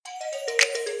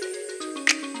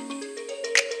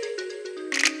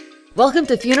Welcome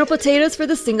to Funeral Potatoes for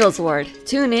the Singles Ward.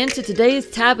 Tune in to today's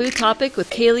taboo topic with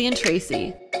Kaylee and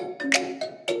Tracy.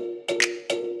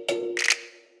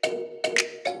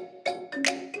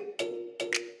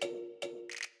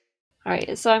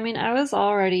 Alright, so I was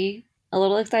already a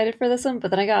little excited for this one,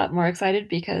 but then I got more excited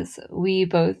because we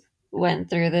both went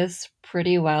through this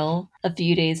pretty well a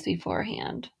few days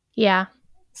beforehand. Yeah.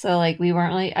 So, I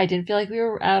didn't feel like we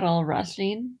were at all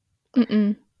rushing.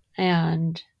 Mm-mm.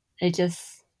 And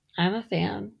I'm a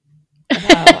fan of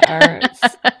how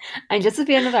I'm just a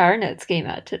fan of how our notes came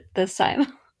out this time.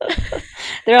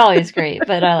 They're always great,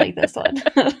 but I like this one.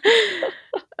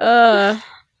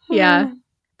 Yeah.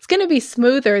 It's going to be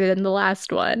smoother than the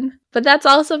last one. But that's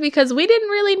also because we didn't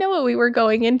really know what we were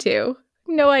going into.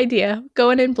 No idea.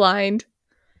 Going in blind.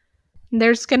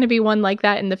 There's going to be one like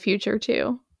that in the future,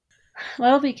 too.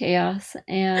 That'll be chaos,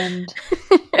 and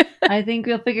I think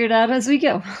we'll figure it out as we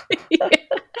go.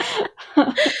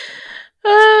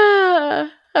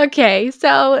 Okay,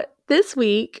 so this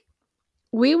week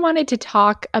we wanted to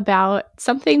talk about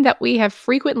something that we have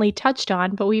frequently touched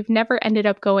on, but we've never ended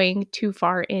up going too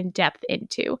far in depth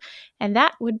into, and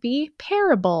that would be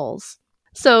parables.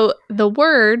 So the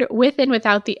word with and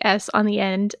without the S on the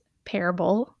end,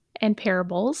 parable and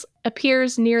parables,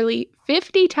 appears nearly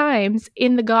 50 times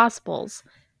in the Gospels.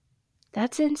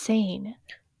 That's insane.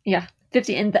 Yeah,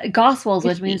 50 in the Gospels, 50.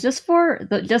 which means just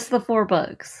the 4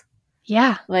 books.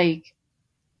 Yeah.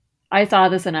 I saw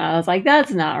this and I was like,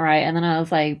 that's not right. And then I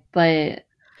was like, but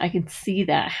I can see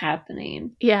that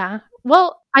happening. Yeah.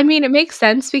 Well, it makes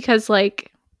sense because,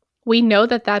 we know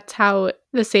that that's how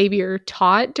the Savior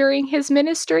taught during his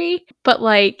ministry. But,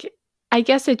 I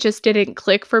guess it just didn't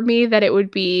click for me that it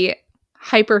would be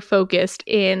hyper-focused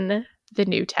in the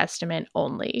New Testament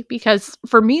only. Because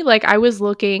for me, I was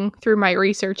looking through my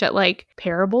research at,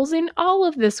 parables in all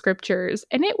of the scriptures.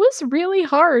 And it was really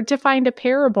hard to find a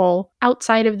parable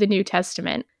outside of the New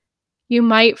Testament. You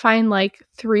might find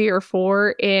 3 or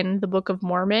 4 in the Book of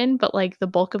Mormon, but the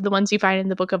bulk of the ones you find in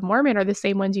the Book of Mormon are the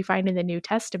same ones you find in the New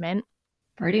Testament.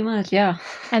 Pretty much, yeah.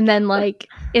 And then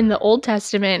in the Old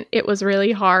Testament, it was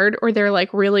really hard, or they're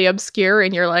really obscure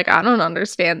and you're like, I don't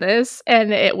understand this.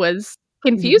 And it was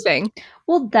confusing.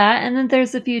 Well, that, and then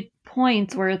there's a few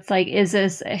points where it's like, is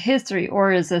this a history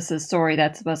or is this a story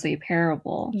that's supposed to be a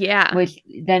parable? Yeah. Which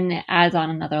then adds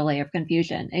on another layer of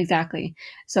confusion. Exactly.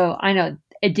 So I know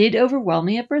it did overwhelm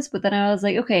me at first, but then I was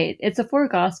like, okay, it's the 4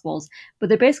 Gospels, but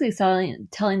they're basically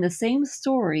telling the same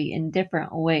story in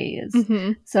different ways.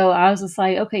 Mm-hmm. So I was just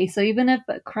like, okay, so even if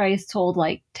Christ told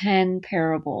 10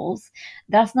 parables,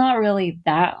 that's not really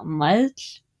that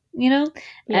much, Yeah.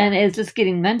 And it's just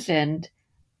getting mentioned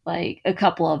a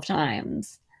couple of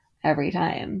times every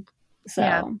time. So,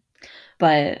 yeah.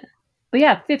 but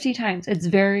yeah, 50 times. It's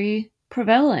very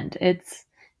prevalent. It's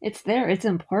there. It's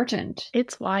important.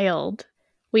 It's wild.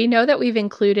 We know that we've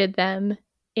included them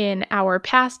in our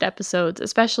past episodes,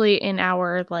 especially in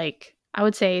our, I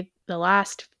would say the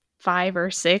last 5 or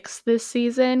 6 this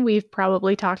season. We've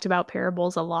probably talked about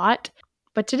parables a lot.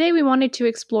 But today we wanted to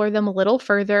explore them a little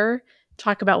further,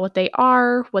 talk about what they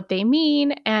are, what they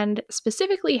mean, and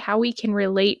specifically how we can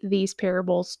relate these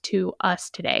parables to us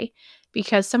today.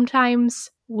 Because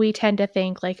sometimes we tend to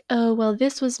think oh, well,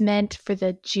 this was meant for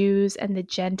the Jews and the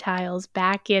Gentiles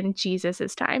back in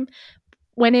Jesus's time.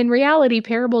 When in reality,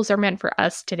 parables are meant for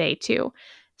us today too.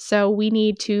 So we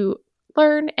need to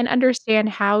learn and understand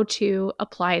how to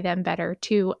apply them better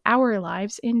to our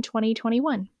lives in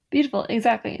 2021. Beautiful,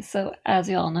 exactly. So, as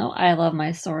you all know, I love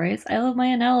my stories, I love my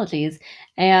analogies,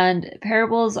 and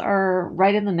parables are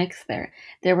right in the mix there.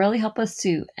 They really help us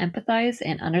to empathize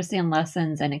and understand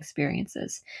lessons and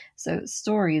experiences. So,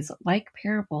 stories like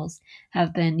parables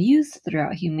have been used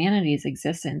throughout humanity's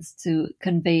existence to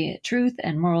convey truth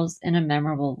and morals in a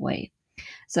memorable way.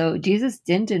 So, Jesus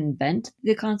didn't invent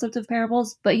the concept of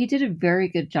parables, but he did a very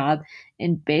good job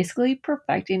in basically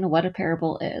perfecting what a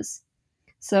parable is.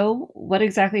 So, what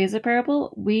exactly is a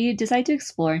parable? We decide to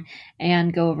explore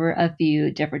and go over a few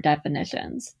different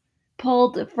definitions.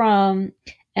 Pulled from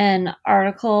an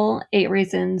article, 8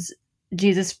 Reasons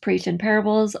Jesus Preached in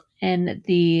Parables in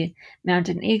the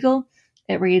Mountain Eagle,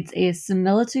 it reads a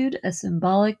similitude, a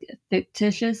symbolic,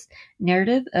 fictitious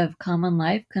narrative of common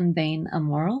life conveying a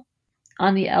moral.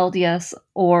 On the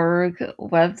LDS.org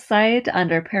website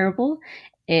under parable,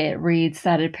 it reads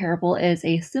that a parable is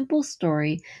a simple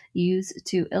story used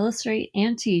to illustrate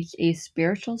and teach a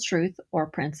spiritual truth or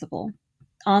principle.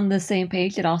 On the same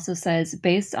page, it also says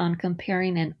based on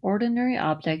comparing an ordinary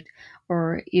object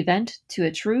or event to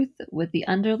a truth with the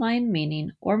underlying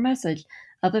meaning or message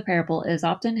of a parable is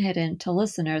often hidden to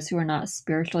listeners who are not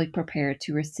spiritually prepared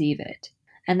to receive it.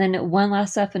 And then one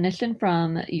last definition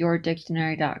from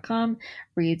yourdictionary.com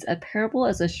reads, a parable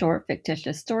is a short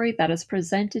fictitious story that is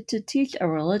presented to teach a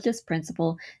religious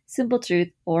principle, simple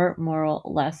truth, or moral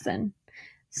lesson.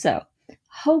 So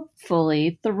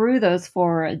hopefully through those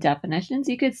four definitions,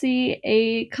 you could see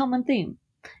a common theme.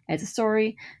 It's a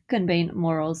story conveying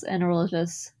morals in a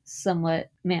religious,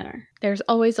 somewhat manner. There's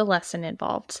always a lesson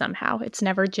involved somehow. It's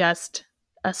never just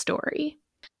a story.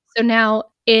 So now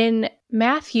in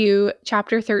Matthew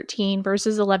chapter 13,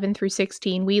 verses 11 through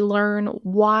 16, we learn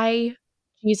why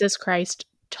Jesus Christ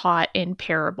taught in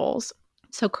parables.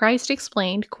 So Christ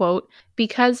explained, quote,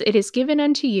 because it is given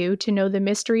unto you to know the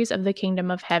mysteries of the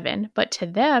kingdom of heaven, but to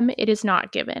them it is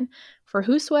not given. For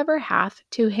whosoever hath,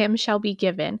 to him shall be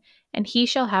given, and he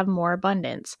shall have more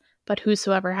abundance. But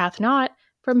whosoever hath not,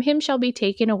 from him shall be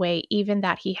taken away even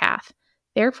that he hath.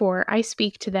 Therefore I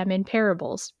speak to them in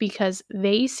parables, because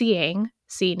they seeing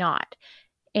see not,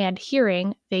 and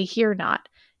hearing they hear not,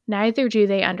 neither do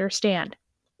they understand.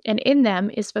 And in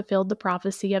them is fulfilled the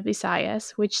prophecy of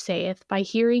Esaias, which saith, by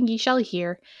hearing ye shall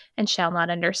hear, and shall not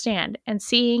understand, and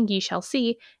seeing ye shall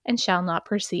see, and shall not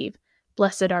perceive.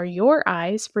 Blessed are your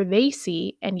eyes, for they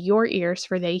see, and your ears,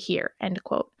 for they hear. End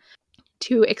quote.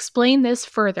 To explain this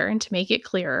further and to make it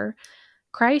clearer,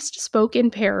 Christ spoke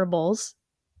in parables,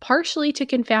 partially to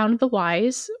confound the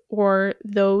wise, or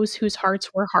those whose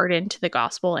hearts were hardened to the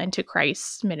gospel and to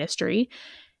Christ's ministry.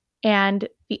 And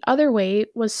the other way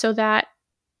was so that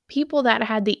people that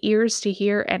had the ears to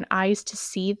hear and eyes to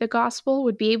see the gospel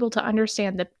would be able to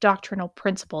understand the doctrinal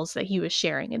principles that he was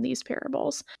sharing in these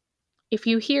parables. If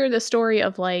you hear the story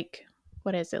of like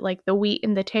the wheat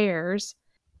and the tares,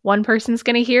 one person's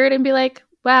going to hear it and be like,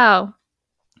 wow,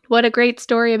 what a great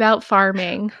story about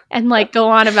farming, and like go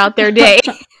on about their day.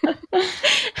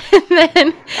 And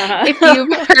then if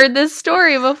you've heard this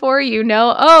story before, you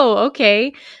know, oh,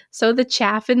 okay, so the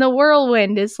chaff in the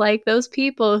whirlwind is like those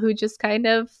people who just kind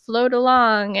of float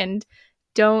along and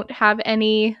don't have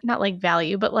any, not like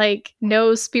value, but like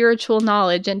no spiritual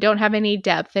knowledge and don't have any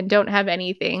depth and don't have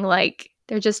anything. Like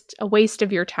they're just a waste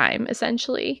of your time,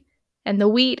 essentially. And the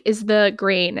wheat is the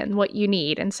grain and what you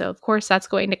need. And so, of course, that's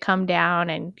going to come down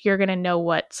and you're going to know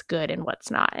what's good and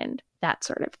what's not and that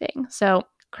sort of thing. So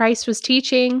Christ was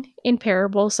teaching in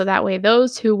parables, so that way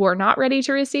those who were not ready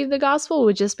to receive the gospel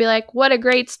would just be like, what a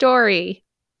great story.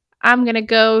 I'm going to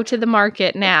go to the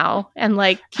market now and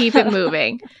like keep it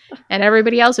moving. And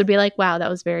everybody else would be like, wow, that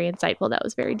was very insightful. That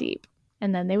was very deep.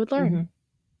 And then they would learn.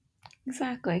 Mm-hmm.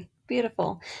 Exactly.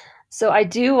 Beautiful. So I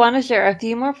do want to share a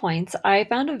few more points. I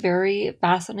found a very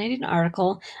fascinating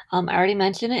article. I already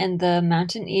mentioned it in the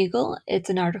Mountain Eagle. It's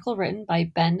an article written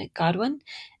by Ben Godwin,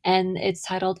 and it's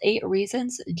titled 8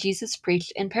 Reasons Jesus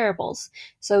Preached in Parables.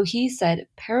 So he said,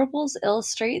 parables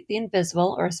illustrate the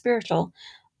invisible or spiritual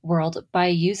world by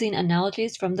using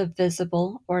analogies from the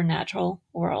visible or natural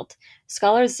world.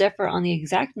 Scholars differ on the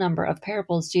exact number of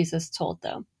parables Jesus told,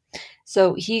 though.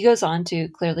 So he goes on to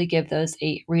clearly give those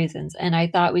 8 reasons, and I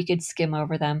thought we could skim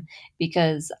over them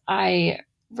because I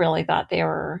really thought they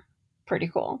were pretty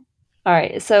cool. All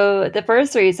right, so the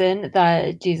first reason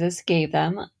that Jesus gave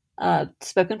them,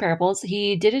 spoken parables,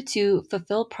 he did it to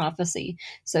fulfill prophecy.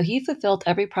 So he fulfilled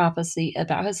every prophecy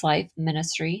about his life,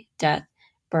 ministry, death,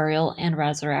 burial, and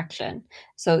resurrection.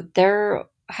 So there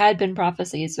had been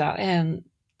prophecies about him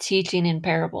teaching in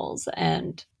parables,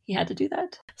 and he had to do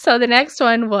that. So the next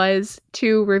one was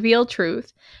to reveal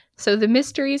truth. So the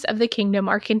mysteries of the kingdom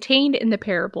are contained in the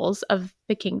parables of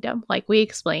the kingdom. Like we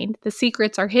explained, the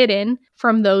secrets are hidden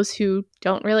from those who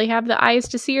don't really have the eyes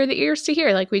to see or the ears to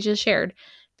hear, like we just shared.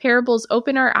 Parables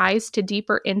open our eyes to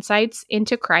deeper insights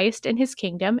into Christ and his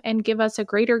kingdom and give us a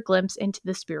greater glimpse into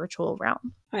the spiritual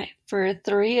realm. All right, for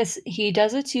 3, he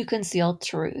does it to conceal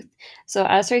truth. So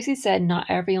as Tracy said, not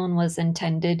everyone was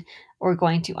intended or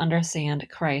going to understand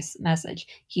Christ's message.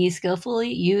 He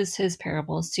skillfully used his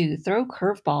parables to throw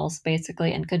curveballs,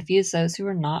 basically, and confuse those who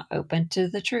were not open to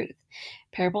the truth.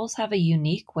 Parables have a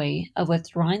unique way of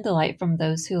withdrawing the light from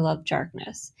those who love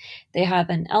darkness. They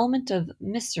have an element of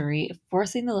mystery,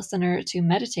 forcing the listener to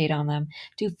meditate on them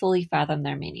to fully fathom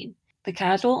their meaning. The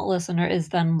casual listener is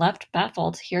then left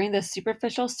baffled hearing this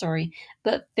superficial story,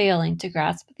 but failing to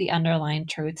grasp the underlying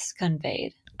truths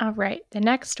conveyed. All right, the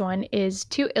next one is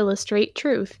to illustrate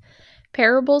truth.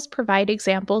 Parables provide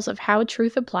examples of how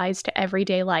truth applies to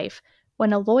everyday life.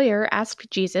 When a lawyer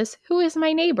asked Jesus, "Who is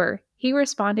my neighbor?" he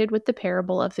responded with the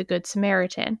parable of the Good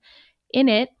Samaritan. In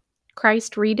it,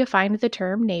 Christ redefined the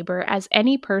term neighbor as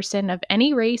any person of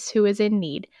any race who is in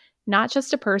need, not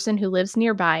just a person who lives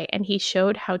nearby, and he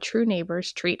showed how true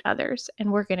neighbors treat others.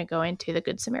 And we're going to go into the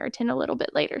Good Samaritan a little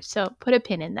bit later, so put a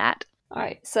pin in that. All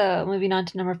right, so moving on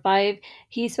to number 5,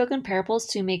 he spoke in parables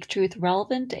to make truth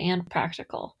relevant and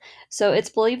practical. So it's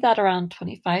believed that around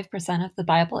 25% of the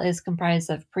Bible is comprised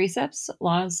of precepts,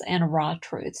 laws, and raw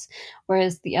truths,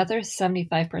 whereas the other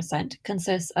 75%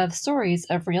 consists of stories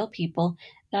of real people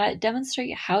that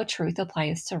demonstrate how truth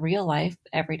applies to real life,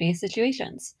 everyday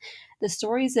situations. The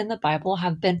stories in the Bible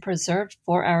have been preserved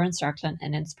for our instruction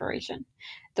and inspiration.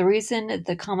 The reason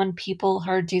the common people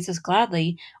heard Jesus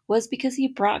gladly was because he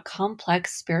brought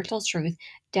complex spiritual truth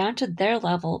down to their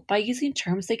level by using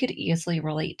terms they could easily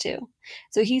relate to.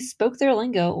 So he spoke their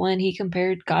lingo when he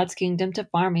compared God's kingdom to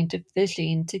farming, to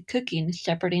fishing, to cooking,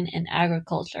 shepherding, and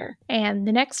agriculture. And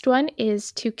the next one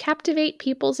is to captivate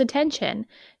people's attention.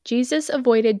 Jesus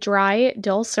avoided dry,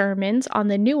 dull sermons on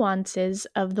the nuances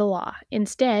of the law.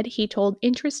 Instead, he told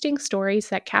interesting stories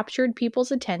that captured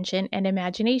people's attention and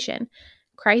imagination.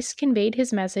 Christ conveyed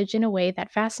his message in a way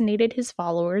that fascinated his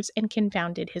followers and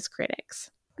confounded his critics.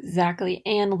 Exactly.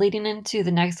 And leading into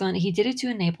the next one, he did it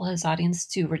to enable his audience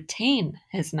to retain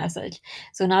his message.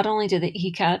 So not only did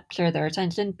he capture their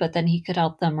attention, but then he could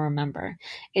help them remember.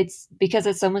 It's because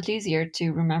it's so much easier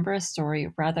to remember a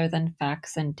story rather than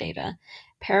facts and data.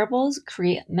 Parables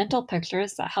create mental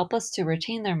pictures that help us to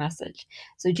retain their message.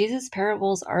 So Jesus'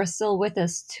 parables are still with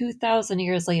us 2,000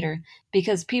 years later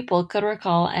because people could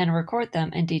recall and record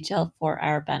them in detail for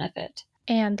our benefit.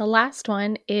 And the last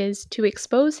one is to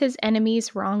expose his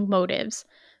enemies' wrong motives.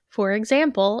 For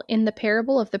example, in the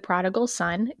parable of the prodigal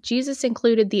son, Jesus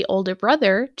included the older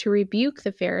brother to rebuke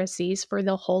the Pharisees for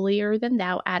the holier than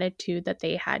thou attitude that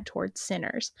they had towards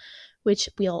sinners, which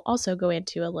we'll also go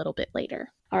into a little bit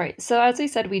later. All right, so as we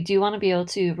said, we do want to be able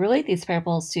to relate these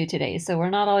parables to today. So we're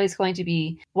not always going to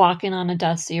be walking on a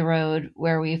dusty road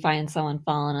where we find someone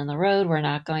fallen in the road. We're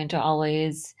not going to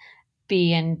always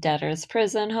be in debtor's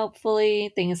prison,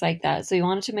 hopefully, things like that. So we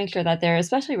wanted to make sure that they're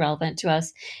especially relevant to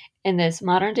us in this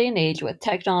modern day and age with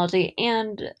technology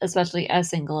and especially as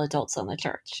single adults in the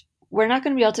church. We're not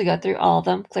going to be able to go through all of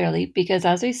them, clearly, because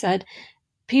as we said,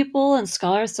 people and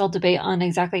scholars still debate on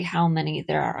exactly how many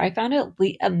there are. I found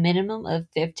a minimum of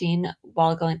 15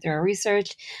 while going through our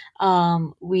research.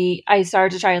 I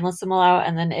started to try and list them all out,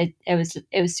 and then it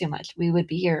was too much. We would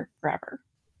be here forever.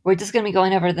 We're just going to be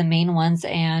going over the main ones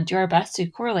and do our best to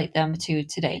correlate them to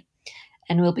today.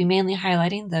 And we'll be mainly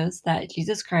highlighting those that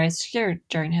Jesus Christ shared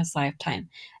during his lifetime.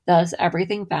 Thus,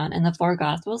 everything found in the four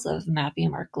Gospels of Matthew,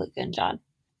 Mark, Luke, and John.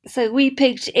 So we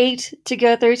picked 8 to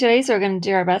go through today, so we're going to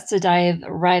do our best to dive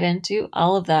right into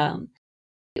all of them.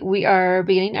 We are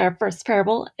beginning, our first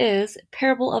parable is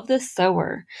Parable of the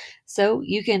Sower. So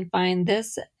you can find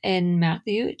this in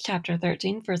Matthew chapter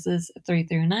 13, verses 3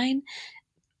 through 9,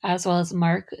 as well as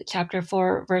Mark chapter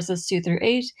 4, verses 2 through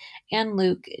 8, and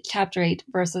Luke chapter 8,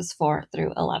 verses 4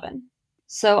 through 11.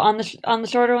 So on the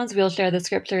shorter ones, we'll share the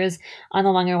scriptures. On the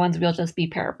longer ones, we'll just be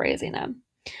paraphrasing them.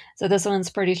 So this one's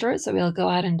pretty short, so we'll go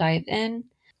ahead and dive in,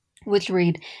 which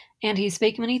read, And he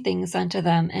spake many things unto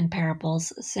them in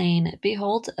parables, saying,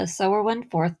 Behold, a sower went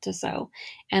forth to sow.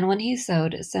 And when he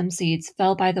sowed, some seeds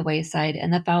fell by the wayside,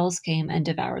 and the fowls came and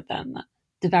devoured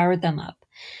them up.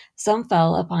 Some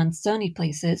fell upon stony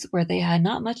places where they had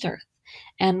not much earth,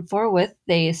 and forthwith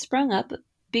they sprung up,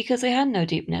 because they had no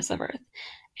deepness of earth.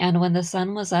 And when the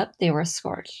sun was up, they were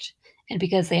scorched, and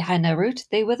because they had no root,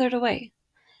 they withered away.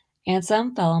 And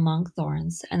some fell among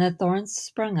thorns, and the thorns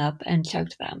sprung up and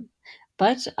choked them.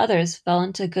 But others fell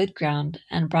into good ground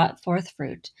and brought forth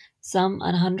fruit, some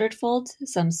 100-fold,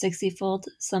 some 60-fold,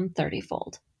 some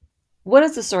 30-fold. What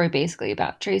is the story basically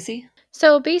about, Tracy?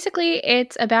 So basically,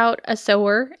 it's about a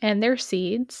sower and their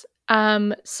seeds.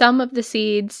 Some of the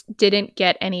seeds didn't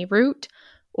get any root,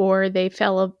 or they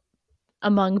fell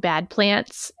among bad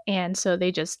plants, and so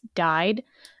they just died.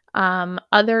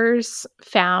 Others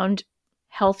found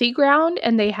healthy ground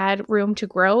and they had room to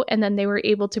grow, and then they were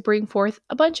able to bring forth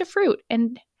a bunch of fruit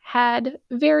and had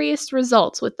various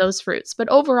results with those fruits. But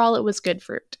overall, it was good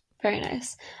fruit. Very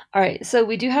nice. All right, so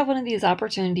we do have one of these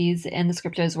opportunities in the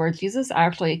scriptures where Jesus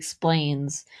actually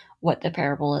explains what the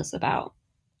parable is about.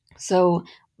 So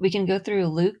we can go through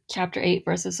Luke chapter 8,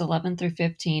 verses 11 through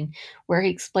 15, where he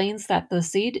explains that the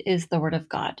seed is the word of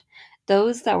God.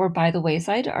 Those that were by the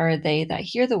wayside are they that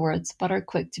hear the words, but are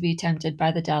quick to be tempted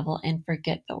by the devil and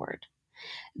forget the word.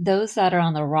 Those that are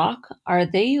on the rock are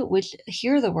they which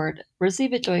hear the word,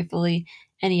 receive it joyfully,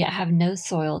 and yet have no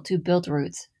soil to build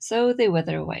roots, so they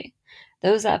wither away.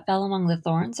 Those that fell among the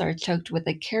thorns are choked with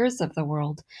the cares of the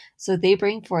world, so they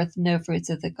bring forth no fruits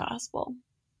of the gospel.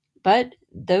 But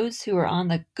those who are on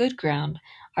the good ground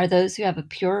are those who have a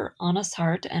pure, honest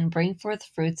heart and bring forth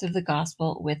fruits of the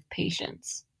gospel with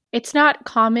patience. It's not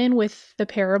common with the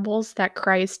parables that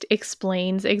Christ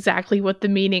explains exactly what the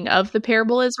meaning of the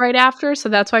parable is right after. So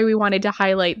that's why we wanted to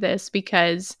highlight this,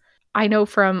 because I know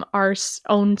from our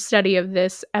own study of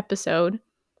this episode,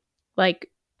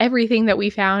 like everything that we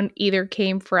found either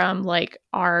came from like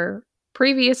our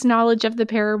previous knowledge of the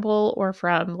parable or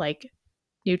from like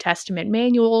New Testament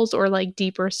manuals or like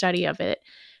deeper study of it.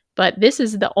 But this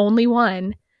is the only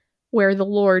one where the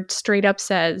Lord straight up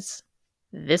says,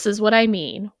 "This is what I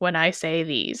mean when I say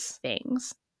these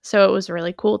things." So it was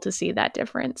really cool to see that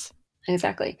difference.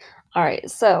 Exactly. All right,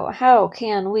 so how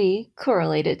can we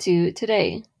correlate it to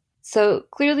today? So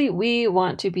clearly, we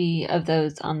want to be of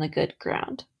those on the good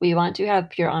ground. We want to have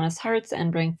pure, honest hearts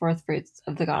and bring forth fruits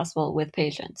of the gospel with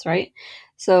patience, right?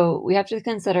 So we have to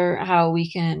consider how we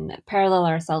can parallel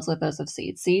ourselves with those of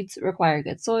seeds. Seeds require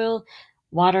good soil,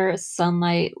 water,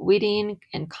 sunlight, weeding,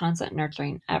 and constant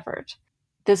nurturing effort.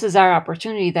 This is our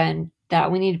opportunity then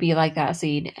that we need to be like that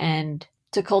seed and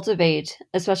to cultivate,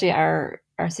 especially our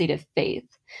seed of faith.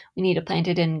 We need to plant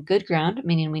it in good ground,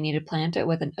 meaning we need to plant it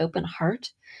with an open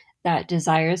heart that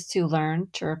desires to learn,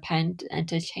 to repent, and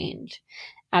to change.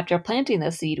 After planting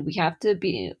the seed, we have to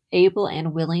be able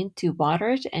and willing to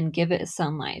water it and give it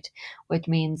sunlight, which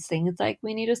means things like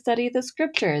we need to study the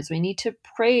scriptures, we need to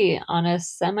pray on a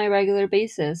semi regular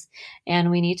basis,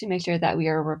 and we need to make sure that we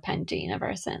are repenting of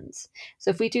our sins. So,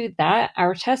 if we do that,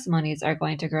 our testimonies are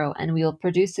going to grow and we will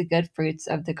produce the good fruits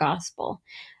of the gospel.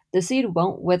 The seed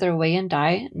won't wither away and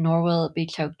die, nor will it be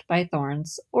choked by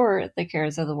thorns or the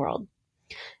cares of the world.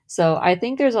 So I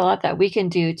think there's a lot that we can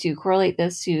do to correlate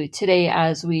this to today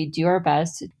as we do our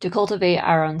best to cultivate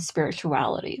our own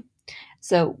spirituality.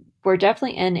 So we're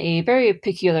definitely in a very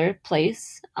peculiar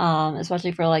place,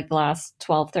 especially for like the last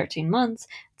 12, 13 months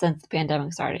since the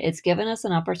pandemic started. It's given us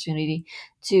an opportunity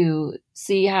to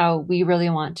see how we really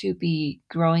want to be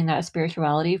growing that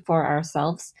spirituality for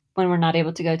ourselves when we're not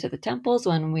able to go to the temples,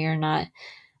 when we're not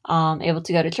able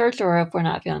to go to church, or if we're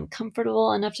not feeling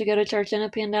comfortable enough to go to church in a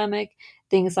pandemic,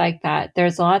 things like that.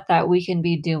 There's a lot that we can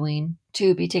be doing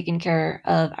to be taking care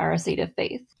of our seed of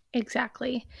faith.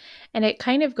 Exactly. And it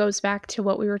kind of goes back to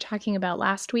what we were talking about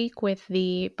last week with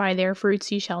the "by their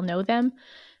fruits you shall know them,"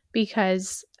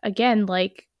 because again,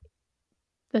 like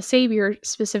the Savior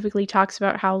specifically talks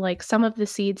about how like some of the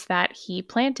seeds that he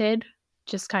planted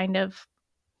just kind of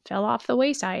fell off the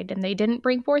wayside and they didn't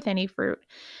bring forth any fruit.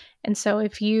 And so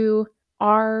if you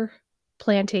are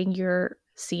planting your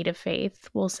seed of faith,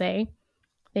 we'll say,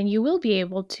 then you will be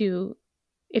able to,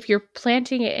 if you're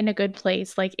planting it in a good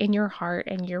place, like in your heart,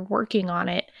 and you're working on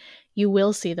it, you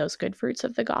will see those good fruits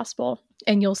of the gospel,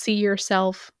 and you'll see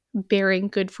yourself bearing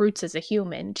good fruits as a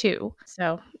human too.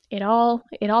 So it all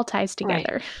ties Right.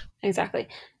 together. Exactly.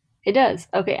 It does.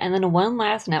 Okay, and then one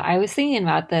last note. I was thinking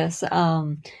about this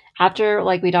after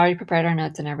like we'd already prepared our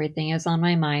notes and everything. It was on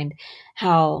my mind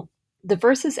how the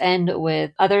verses end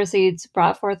with other seeds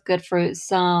brought forth good fruit,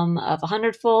 some of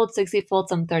 100-fold, 60-fold,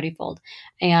 some 30-fold.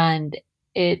 And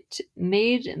it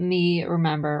made me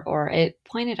remember, or it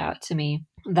pointed out to me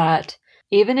that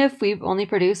even if we only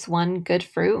produce one good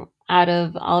fruit out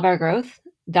of all of our growth,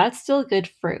 that's still good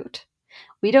fruit.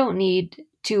 We don't need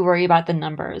to worry about the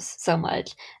numbers so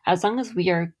much. As long as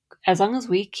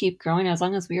we keep growing, as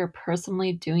long as we are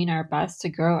personally doing our best to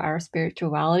grow our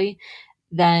spirituality,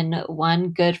 then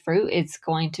one good fruit is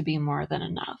going to be more than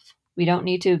enough. We don't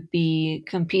need to be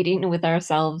competing with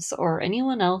ourselves or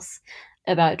anyone else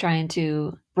about trying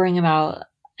to bring about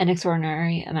an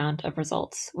extraordinary amount of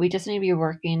results. We just need to be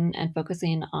working and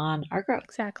focusing on our growth.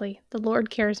 Exactly. The Lord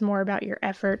cares more about your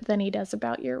effort than he does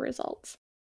about your results.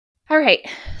 All right.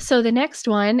 So the next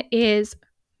one is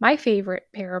my favorite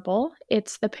parable.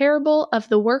 It's the parable of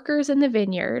the workers in the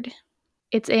vineyard.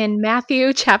 It's in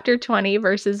Matthew chapter 20,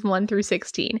 verses 1 through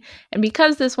 16. And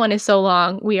because this one is so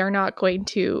long, we are not going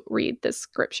to read the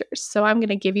scriptures. So I'm going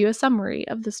to give you a summary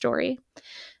of the story.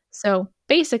 So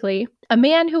basically, a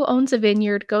man who owns a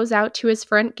vineyard goes out to his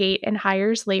front gate and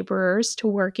hires laborers to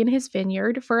work in his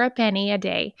vineyard for a penny a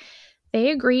day.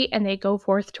 They agree and they go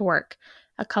forth to work.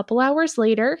 A couple hours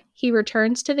later, he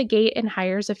returns to the gate and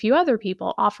hires a few other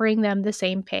people, offering them the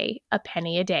same pay, a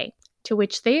penny a day, to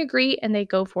which they agree and they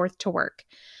go forth to work.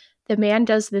 The man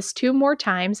does this 2 more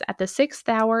times at the 6th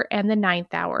hour and the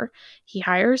 9th hour. He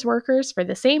hires workers for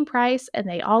the same price and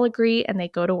they all agree and they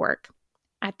go to work.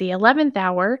 At the 11th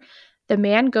hour, the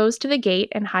man goes to the gate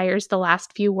and hires the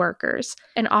last few workers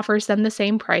and offers them the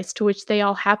same price, to which they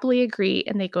all happily agree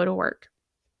and they go to work.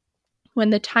 When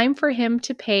the time for him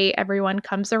to pay everyone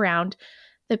comes around,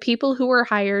 the people who were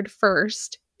hired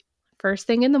first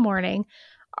thing in the morning,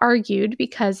 argued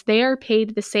because they are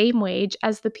paid the same wage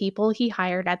as the people he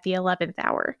hired at the 11th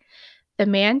hour. The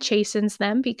man chastens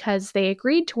them because they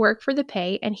agreed to work for the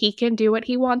pay and he can do what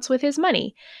he wants with his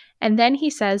money. And then he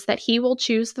says that he will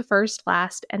choose the first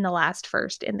last and the last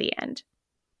first in the end.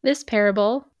 This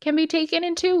parable can be taken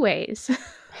in two ways.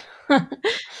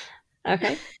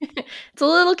 Okay. It's a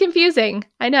little confusing,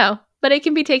 I know, but it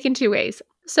can be taken two ways.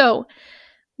 So,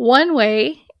 one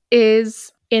way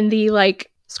is in the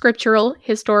scriptural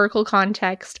historical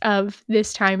context of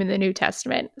this time in the New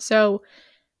Testament. So,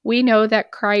 we know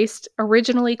that Christ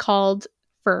originally called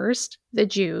first the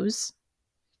Jews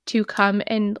to come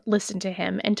and listen to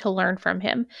him and to learn from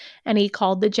him, and he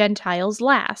called the Gentiles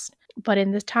last. But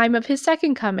in the time of his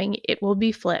second coming, it will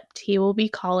be flipped. He will be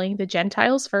calling the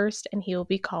Gentiles first, and he will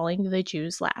be calling the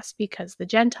Jews last, because the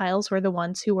Gentiles were the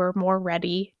ones who were more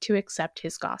ready to accept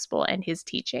his gospel and his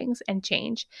teachings and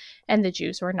change, and the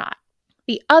Jews were not.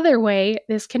 The other way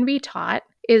this can be taught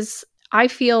is, I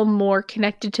feel more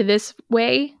connected to this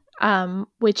way,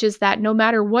 which is that no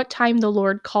matter what time the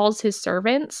Lord calls his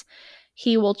servants,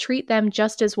 he will treat them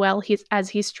just as well as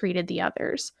he's treated the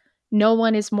others. No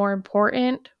one is more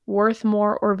important, worth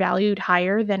more, or valued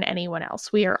higher than anyone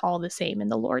else. We are all the same in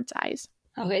the Lord's eyes.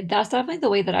 Okay, that's definitely the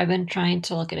way that I've been trying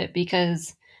to look at it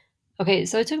because, okay,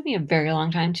 so it took me a very long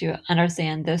time to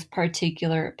understand this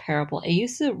particular parable. It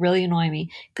used to really annoy me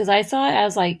because I saw it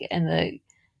as in the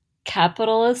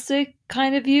capitalistic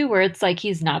kind of view where it's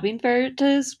he's not being fair to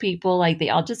his people, they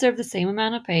all deserve the same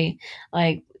amount of pay,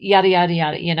 yada yada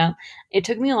yada. It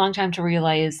took me a long time to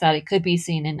realize that it could be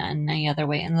seen in any other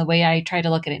way, and the way I try to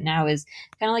look at it now is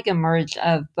kind of a merge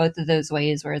of both of those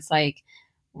ways, where it's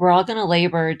we're all going to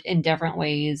labor in different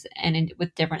ways and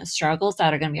with different struggles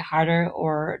that are going to be harder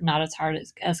or not as hard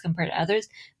as compared to others,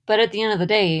 but at the end of the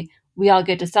day we all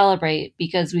get to celebrate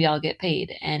because we all get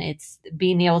paid. And it's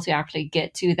being able to actually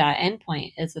get to that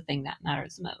endpoint is the thing that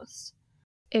matters most.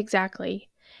 Exactly.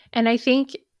 And I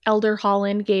think Elder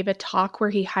Holland gave a talk where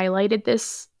he highlighted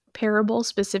this parable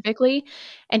specifically.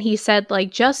 And he said,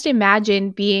 just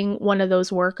imagine being one of those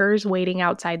workers waiting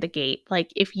outside the gate.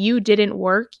 If you didn't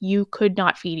work, you could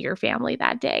not feed your family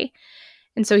that day.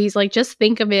 And so he's just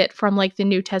think of it from the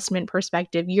New Testament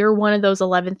perspective. You're one of those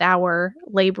 11th hour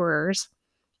laborers,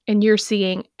 and you're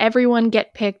seeing everyone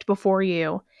get picked before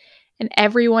you, and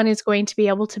everyone is going to be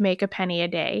able to make a penny a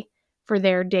day for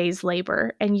their day's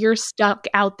labor. And you're stuck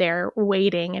out there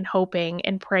waiting and hoping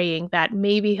and praying that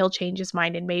maybe he'll change his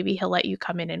mind and maybe he'll let you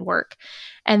come in and work.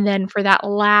 And then for that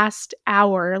last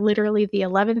hour, literally the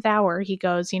 11th hour, he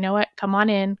goes, you know what? Come on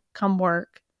in, come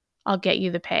work. I'll get you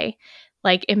the pay.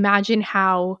 Imagine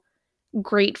how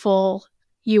grateful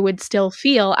you would still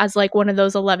feel as one of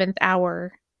those 11th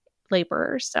hour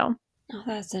laborers. So Oh,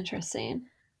 that's interesting.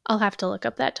 I'll have to look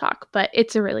up that talk, but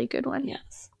it's a really good one.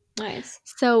 Yes. Nice.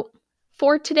 So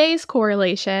for today's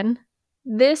correlation,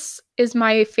 this is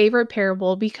my favorite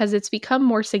parable because it's become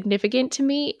more significant to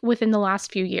me within the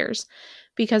last few years,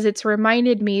 because it's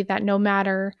reminded me that no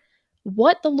matter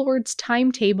what the Lord's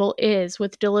timetable is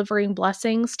with delivering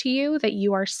blessings to you that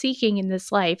you are seeking in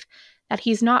this life, that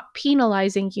he's not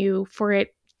penalizing you for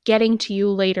it getting to you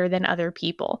later than other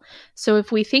people. So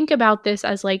if we think about this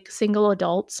as single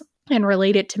adults and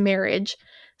relate it to marriage,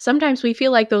 sometimes we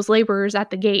feel like those laborers at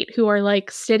the gate who are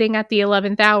sitting at the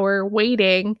 11th hour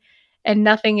waiting and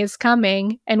nothing is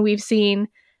coming. And we've seen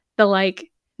the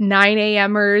 9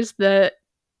 a.m.ers, the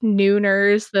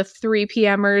nooners, the 3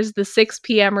 p.m.ers, the 6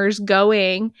 p.m.ers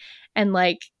going and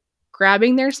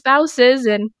grabbing their spouses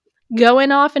and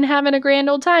going off and having a grand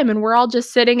old time. And we're all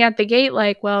just sitting at the gate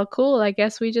well, cool, I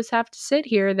guess we just have to sit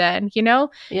here then,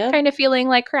 Yep. kind of feeling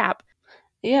like crap.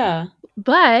 Yeah.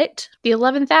 But the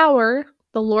 11th hour,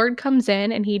 the Lord comes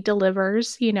in and he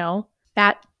delivers,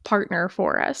 that partner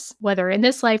for us, whether in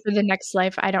this life or the next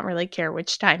life. I don't really care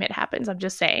which time it happens. I'm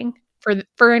just saying,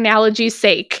 for analogy's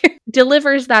sake,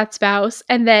 delivers that spouse.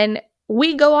 And then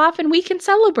we go off and we can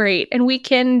celebrate and we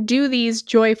can do these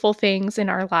joyful things in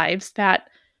our lives that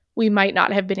we might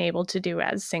not have been able to do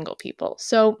as single people.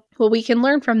 So what we can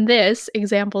learn from this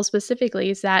example specifically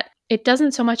is that it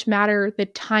doesn't so much matter the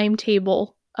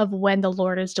timetable of when the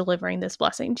Lord is delivering this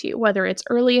blessing to you, whether it's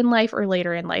early in life or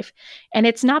later in life. And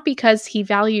it's not because he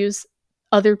values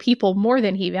other people more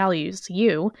than he values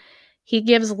you. He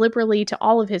gives liberally to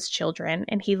all of his children,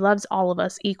 and he loves all of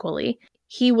us equally.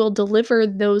 He will deliver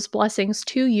those blessings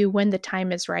to you when the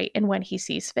time is right and when he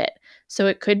sees fit. So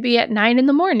it could be at 9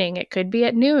 a.m, it could be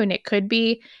at noon, it could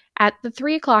be at the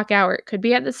 3 o'clock hour, it could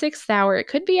be at the 6th hour, it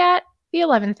could be at the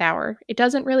 11th hour. It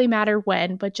doesn't really matter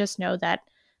when, but just know that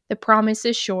the promise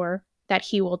is sure that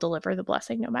he will deliver the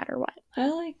blessing no matter what. I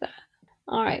like that.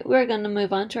 All right, we're going to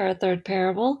move on to our third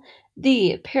parable,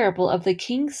 the parable of the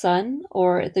king's son,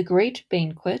 or the great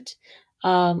banquet,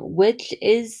 which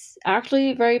is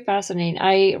actually very fascinating.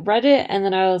 I read it and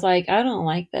then I was like, I don't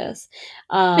like this.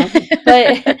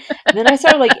 But then I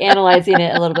started like analyzing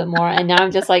it a little bit more, and now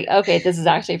I'm just like, okay, this is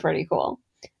actually pretty cool.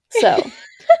 So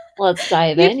let's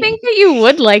dive You'd in. think that you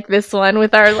would like this one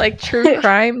with our like true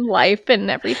crime life and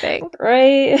everything.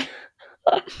 Right?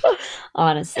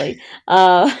 Honestly.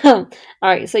 All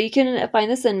right, so you can find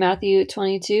this in Matthew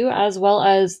 22, as well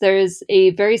as there's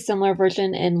a very similar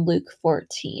version in Luke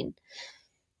 14.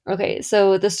 Okay,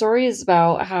 so the story is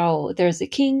about how there's a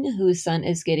king whose son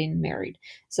is getting married.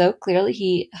 So clearly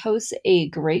he hosts a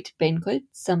great banquet,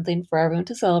 something for everyone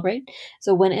to celebrate.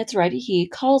 So when it's ready, he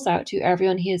calls out to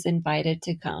everyone he is invited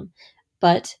to come.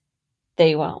 But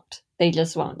they won't. They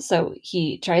just won't. So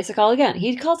he tries to call again.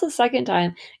 He calls a second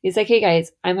time. He's like, hey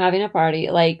guys, I'm having a party.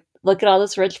 Like, look at all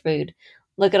this rich food.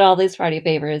 Look at all these party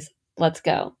favors. Let's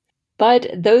go. But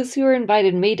those who were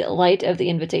invited made light of the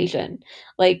invitation.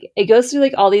 Like, it goes through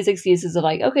like all these excuses of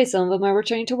like, okay, some of them are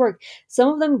returning to work. Some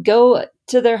of them go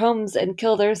to their homes and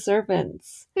kill their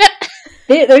servants.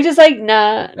 They're just like,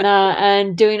 nah,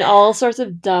 and doing all sorts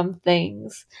of dumb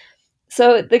things.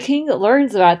 So the king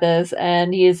learns about this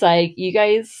and he's like, you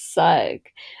guys suck.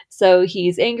 So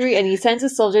he's angry and he sends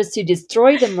his soldiers to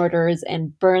destroy the murderers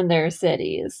and burn their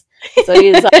cities. So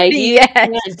he's like, you Yes.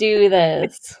 can't do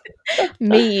this.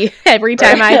 Me every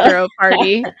time I throw a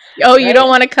party. Oh, you don't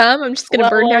Right? want to come? I'm just going to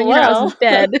burn down your house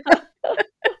instead.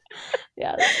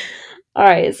 Yes. All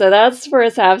right, so that's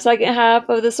first half. Second half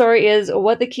of the story is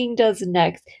what the king does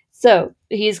next. So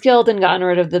he's killed and gotten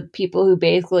rid of the people who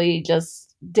basically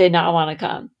just did not want to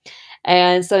come.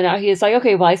 And so now he's like,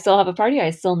 okay, well, I still have a party.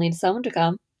 I still need someone to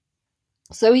come.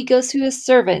 So he goes to his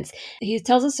servants. He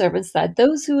tells his servants that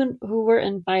those who were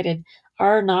invited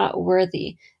are not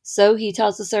worthy. So he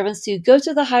tells the servants to go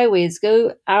to the highways,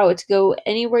 go out, go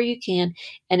anywhere you can,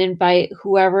 and invite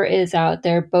whoever is out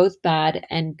there, both bad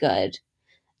and good.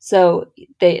 So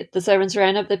the servants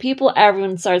ran up the people.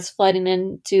 Everyone starts flooding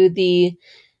into the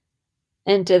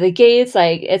gates.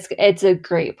 Like it's a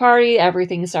great party.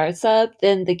 Everything starts up.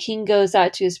 Then the king goes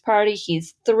out to his party.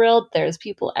 He's thrilled. There's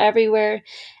people everywhere.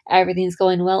 Everything's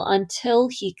going well until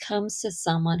he comes to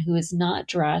someone who is not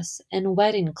dressed in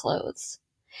wedding clothes.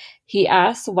 He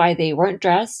asks why they weren't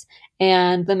dressed,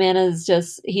 and the man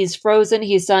is he's frozen.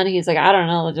 He's done. He's like, I don't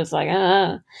know, just like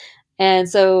And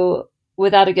so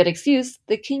without a good excuse,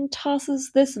 the king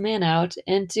tosses this man out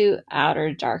into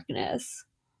outer darkness.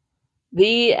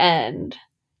 The end.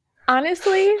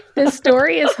 Honestly, this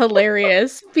story is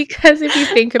hilarious because if you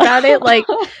think about it, like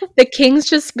the king's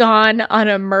just gone on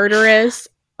a murderous,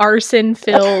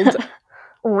 arson-filled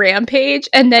rampage,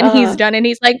 and then he's done, and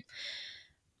he's like,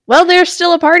 "Well, there's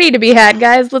still a party to be had,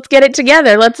 guys. Let's get it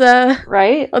together. Let's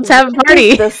right? let's have a What party."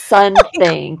 does the son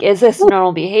think? Is this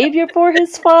normal behavior for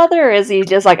his father? Or is he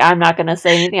just like, I'm not going to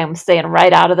say anything. I'm staying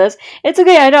right out of this. It's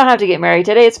okay. I don't have to get married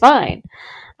today. It's fine.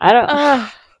 I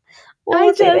don't.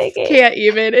 I just can't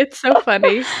even. It's so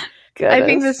funny. I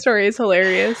think this Goodness. story is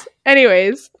hilarious.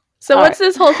 Anyways, so All what's right.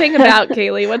 this whole thing about,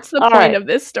 Kaylee? What's the All point right. of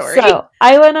this story? So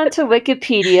I went onto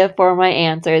Wikipedia for my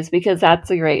answers because that's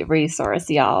a great resource,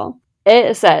 y'all.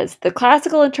 It says the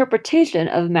classical interpretation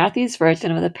of Matthew's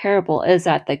version of the parable is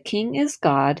that the king is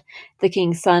God, the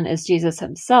king's son is Jesus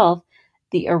himself,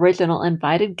 the original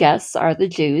invited guests are the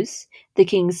Jews, the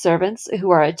king's servants who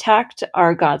are attacked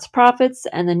are God's prophets,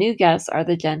 and the new guests are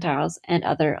the Gentiles and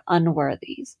other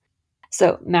unworthies.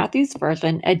 So Matthew's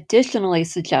version additionally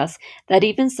suggests that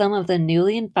even some of the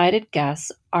newly invited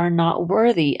guests are not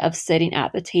worthy of sitting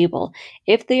at the table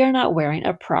if they are not wearing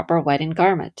a proper wedding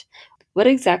garment. What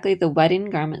exactly the wedding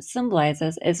garment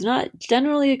symbolizes is not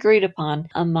generally agreed upon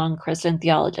among Christian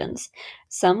theologians.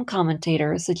 Some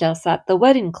commentators suggest that the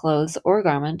wedding clothes or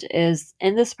garment is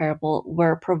in this parable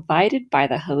were provided by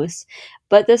the host,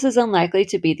 but this is unlikely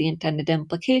to be the intended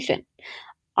implication.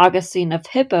 Augustine of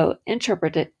Hippo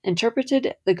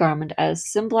interpreted the garment as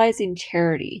symbolizing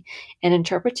charity, an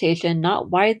interpretation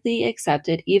not widely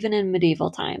accepted even in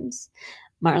medieval times.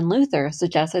 Martin Luther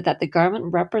suggested that the garment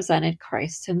represented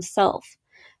Christ himself.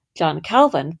 John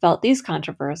Calvin felt these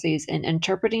controversies in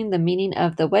interpreting the meaning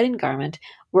of the wedding garment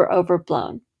were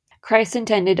overblown. Christ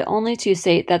intended only to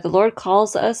state that the Lord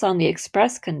calls us on the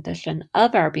express condition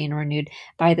of our being renewed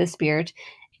by the Spirit,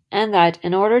 and that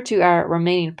in order to our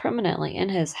remaining permanently in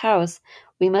his house,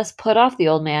 we must put off the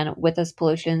old man with his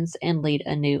pollutions and lead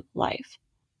a new life.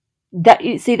 That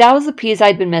was the piece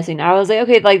I'd been missing. I was like,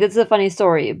 okay, like this is a funny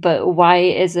story, but why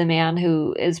is a man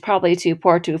who is probably too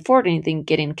poor to afford anything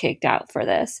getting kicked out for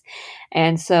this?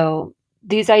 And so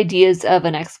these ideas of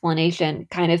an explanation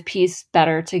kind of piece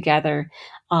better together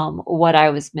what I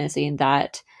was missing,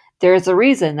 that there's a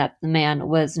reason that the man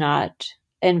was not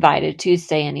invited to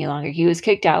stay any longer. He was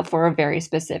kicked out for a very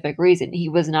specific reason. He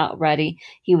was not ready.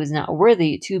 He was not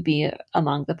worthy to be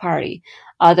among the party.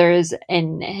 Others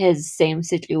in his same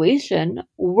situation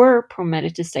were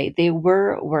permitted to stay. They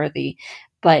were worthy,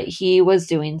 but he was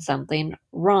doing something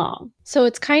wrong. So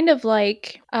it's kind of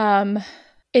like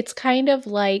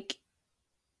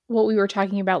what we were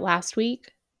talking about last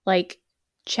week, like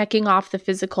checking off the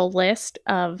physical list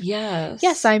of,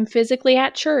 yes, I'm physically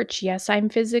at church. Yes, I'm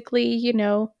physically,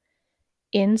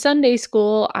 in Sunday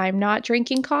school. I'm not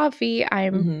drinking coffee.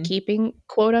 I'm keeping,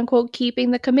 quote unquote,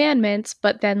 keeping the commandments,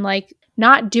 but then like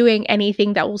not doing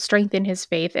anything that will strengthen his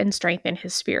faith and strengthen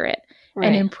his spirit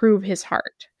and improve his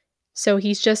heart. So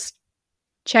he's just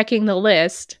checking the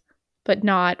list, but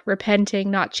not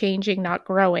repenting, not changing, not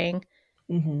growing,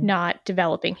 not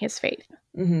developing his faith,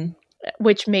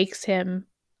 which makes him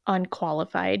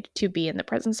unqualified to be in the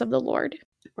presence of the Lord.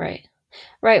 Right.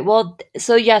 Well,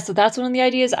 so that's one of the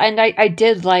ideas. And I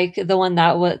did like the one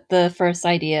that was the first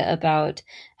idea about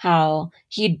how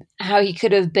he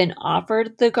could have been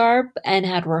offered the garb and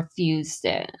had refused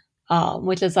it.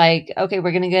 Which is like, okay,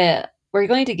 we're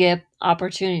going to get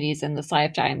opportunities in this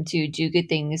lifetime to do good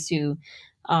things, to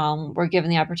we're given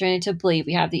the opportunity to believe,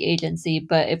 we have the agency,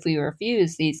 but if we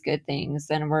refuse these good things,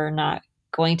 then we're not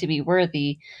going to be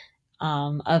worthy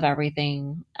of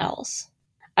everything else.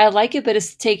 I like it, but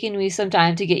it's taking me some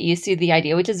time to get used to the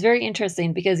idea, which is very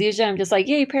interesting because usually I'm just like,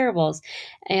 yay, parables.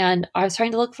 And I was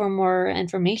trying to look for more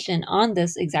information on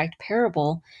this exact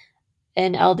parable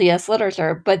in LDS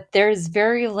literature, but there's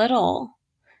very little.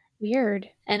 Weird.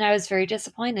 And I was very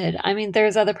disappointed. I mean,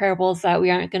 there's other parables that we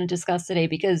aren't going to discuss today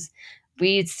because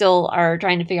we still are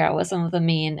trying to figure out what some of them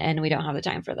mean, and we don't have the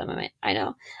time for them. I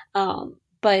know.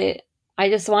 But I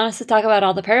just want us to talk about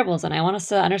all the parables, and I want us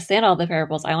to understand all the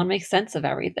parables. I want to make sense of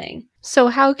everything. So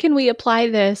how can we apply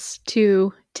this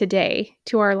to today,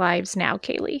 to our lives now,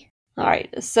 Kaylee? All right.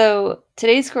 So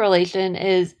today's correlation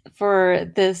is for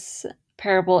this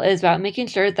parable is about making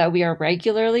sure that we are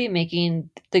regularly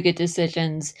making the good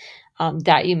decisions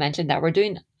that you mentioned, that we're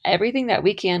doing everything that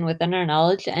we can within our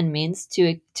knowledge and means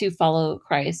to follow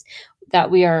Christ,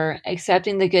 that we are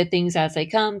accepting the good things as they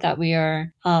come, that we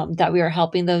are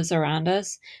helping those around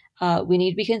us. We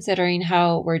need to be considering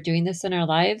how we're doing this in our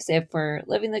lives. If we're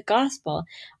living the gospel,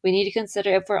 we need to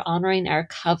consider if we're honoring our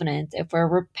covenant, if we're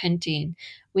repenting.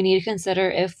 We need to consider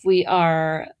if we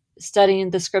are studying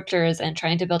the scriptures and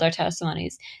trying to build our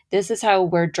testimonies. This is how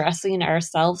we're dressing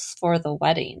ourselves for the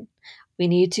wedding. We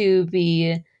need to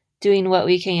be doing what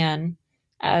we can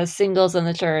as singles in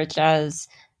the church, as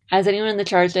anyone in the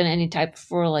church in any type of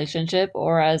relationship,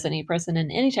 or as any person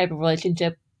in any type of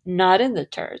relationship not in the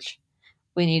church.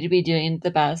 We need to be doing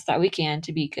the best that we can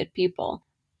to be good people.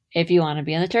 If you want to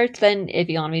be in the church, then if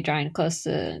you want to be drawing close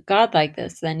to God like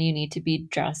this, then you need to be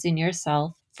dressing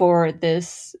yourself for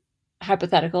this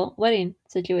hypothetical wedding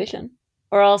situation,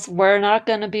 or else we're not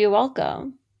going to be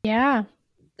welcome. Yeah.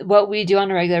 What we do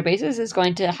on a regular basis is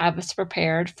going to have us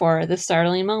prepared for the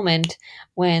startling moment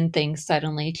when things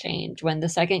suddenly change, when the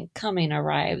second coming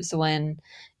arrives, when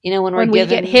we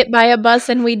get hit by a bus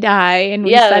and we die and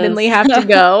we suddenly have to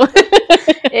go.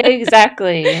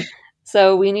 Exactly.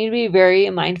 So we need to be very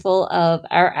mindful of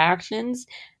our actions,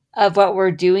 of what we're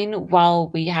doing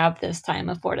while we have this time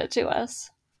afforded to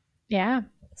us. Yeah.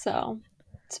 So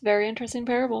it's a very interesting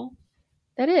parable.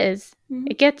 That is.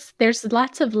 Mm-hmm. There's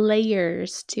lots of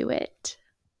layers to it.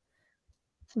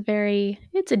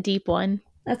 It's a deep one.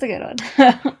 That's a good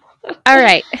one. All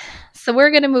right. So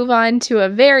we're going to move on to a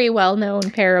very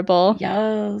well-known parable.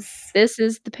 Yes. This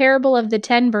is the parable of the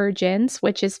 10 virgins,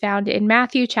 which is found in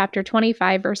Matthew chapter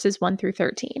 25, verses 1 through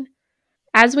 13.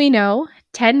 As we know,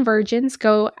 10 virgins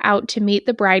go out to meet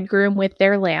the bridegroom with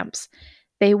their lamps.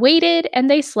 They waited and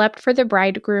they slept for the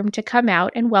bridegroom to come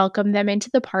out and welcome them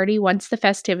into the party once the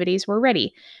festivities were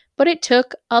ready, but it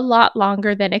took a lot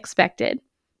longer than expected.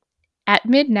 At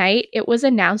midnight, it was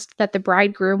announced that the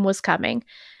bridegroom was coming,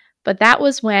 but that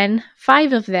was when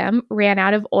 5 of them ran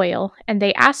out of oil, and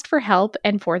they asked for help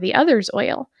and for the others'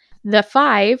 oil. The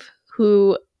 5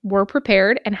 who were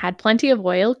prepared and had plenty of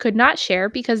oil could not share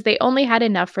because they only had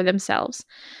enough for themselves.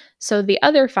 So the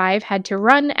other 5 had to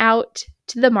run out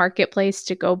to the marketplace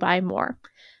to go buy more.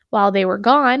 While they were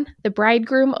gone, the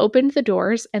bridegroom opened the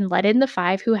doors and let in the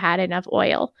 5 who had enough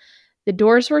oil. The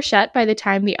doors were shut by the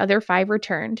time the other 5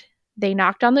 returned. They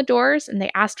knocked on the doors and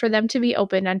they asked for them to be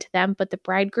opened unto them, but the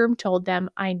bridegroom told them,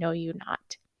 "I know you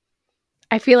not."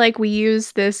 I feel like we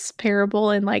use this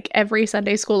parable in like every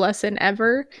Sunday school lesson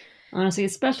ever. Honestly,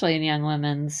 especially in young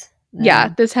women's. Yeah,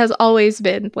 this has always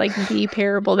been like the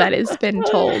parable that has been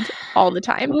told all the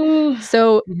time. Ooh.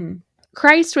 So Mhm.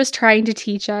 Christ was trying to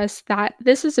teach us that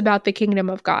this is about the kingdom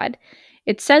of God.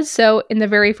 It says so in the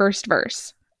very first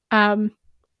verse.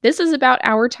 This is about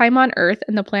our time on earth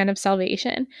and the plan of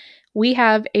salvation. We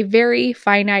have a very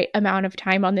finite amount of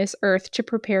time on this earth to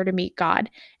prepare to meet God,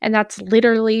 and that's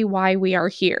literally why we are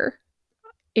here.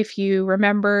 If you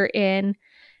remember in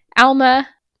Alma,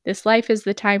 this life is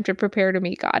the time to prepare to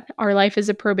meet God. Our life is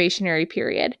a probationary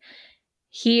period.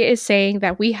 He is saying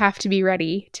that we have to be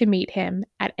ready to meet him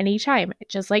at any time,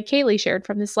 just like Kaylee shared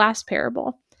from this last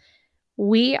parable.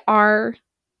 We are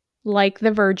like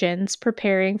the virgins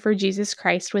preparing for Jesus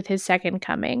Christ with his second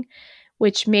coming,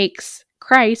 which makes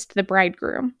Christ the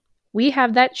bridegroom. We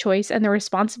have that choice and the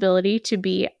responsibility to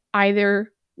be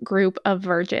either group of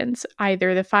virgins,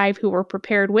 either the 5 who were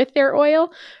prepared with their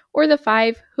oil or the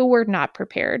 5 who were not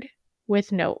prepared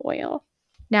with no oil.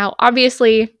 Now,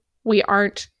 obviously, we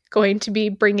aren't going to be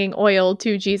bringing oil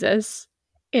to Jesus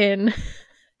in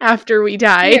after we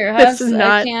die. Here, This have is a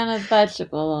not. can of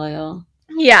vegetable oil.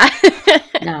 Yeah.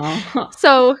 No.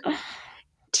 So,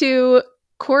 to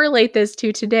correlate this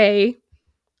to today,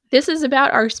 this is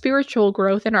about our spiritual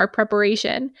growth and our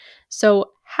preparation.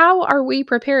 So, how are we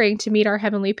preparing to meet our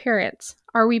heavenly parents?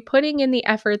 Are we putting in the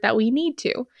effort that we need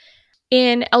to?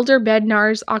 In Elder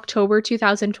Bednar's October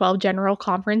 2012 General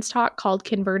Conference talk called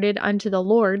Converted Unto the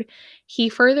Lord, he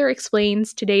further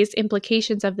explains today's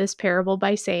implications of this parable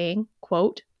by saying,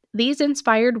 quote, "These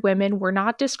inspired women were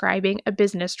not describing a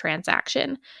business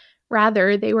transaction.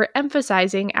 Rather, they were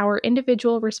emphasizing our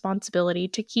individual responsibility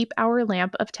to keep our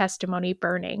lamp of testimony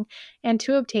burning and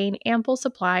to obtain ample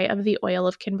supply of the oil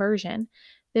of conversion.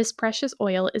 This precious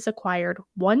oil is acquired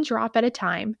one drop at a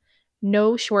time.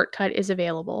 No shortcut is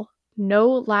available. No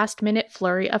last-minute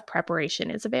flurry of preparation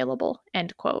is available."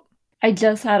 End quote. I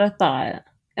just had a thought.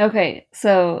 Okay,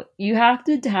 so you have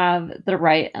to have the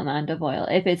right amount of oil.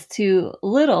 If it's too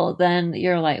little, then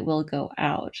your light will go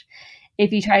out.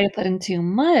 If you try to put in too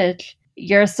much,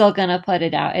 you're still going to put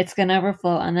it out. It's going to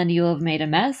overflow, and then you will have made a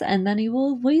mess, and then you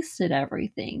will have wasted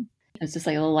everything. It's just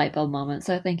like a little light bulb moment.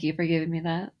 So thank you for giving me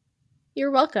that.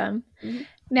 You're welcome. Mhm.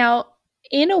 Now,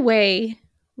 in a way,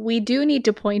 we do need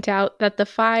to point out that the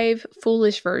 5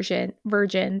 foolish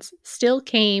virgins still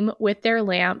came with their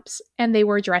lamps and they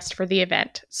were dressed for the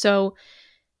event. So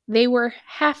they were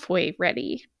halfway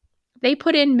ready. They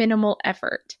put in minimal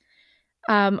effort.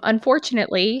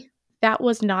 Unfortunately, that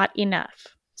was not enough.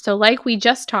 So, like we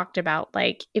just talked about,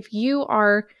 like if you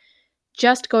are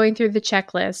just going through the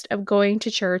checklist of going to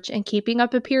church and keeping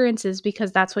up appearances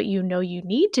because that's what you know you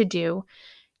need to do,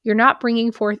 you're not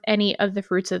bringing forth any of the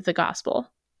fruits of the gospel.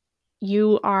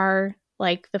 You are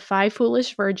like the 5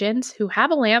 foolish virgins who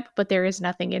have a lamp, but there is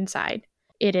nothing inside.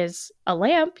 It is a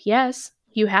lamp, yes,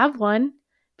 you have one,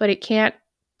 but it can't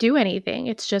do anything.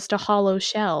 It's just a hollow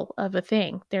shell of a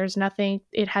thing. There's nothing,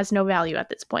 it has no value at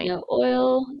this point. No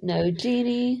oil, no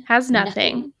genie, Has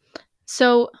nothing. nothing.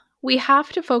 So we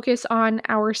have to focus on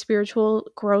our spiritual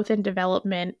growth and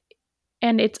development,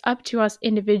 and it's up to us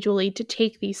individually to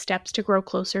take these steps to grow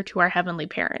closer to our heavenly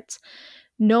parents.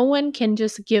 No one can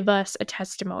just give us a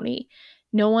testimony.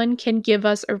 No one can give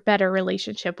us a better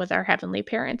relationship with our heavenly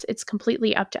parents. It's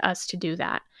completely up to us to do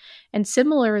that. And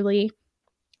similarly,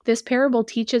 this parable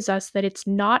teaches us that it's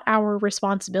not our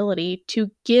responsibility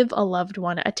to give a loved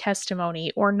one a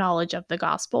testimony or knowledge of the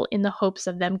gospel in the hopes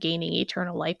of them gaining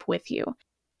eternal life with you.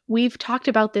 We've talked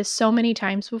about this so many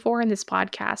times before in this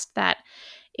podcast that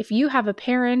if you have a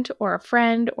parent or a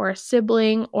friend or a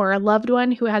sibling or a loved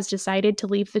one who has decided to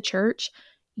leave the church,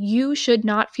 you should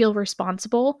not feel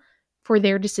responsible for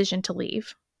their decision to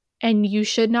leave. And you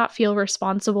should not feel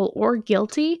responsible or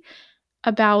guilty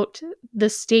about the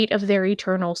state of their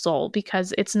eternal soul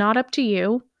because it's not up to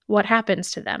you what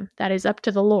happens to them. That is up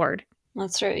to the Lord.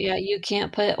 That's right. Yeah, you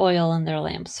can't put oil in their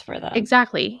lamps for them.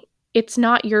 Exactly. It's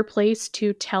not your place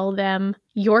to tell them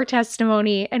your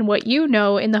testimony and what you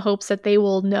know in the hopes that they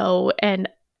will know and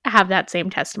have that same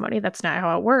testimony. That's not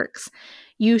how it works.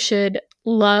 You should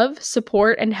love,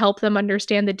 support, and help them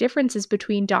understand the differences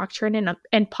between doctrine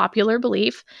and popular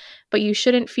belief, but you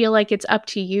shouldn't feel like it's up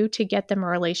to you to get them a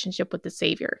relationship with the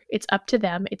Savior. It's up to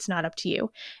them. It's not up to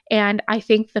you. And I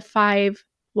think the 5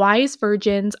 wise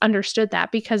virgins understood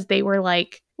that because they were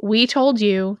like, we told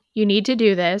you, you need to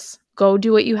do this. Go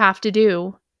do what you have to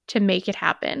do to make it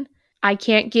happen. I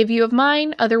can't give you of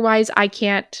mine. Otherwise, I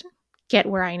can't get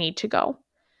where I need to go.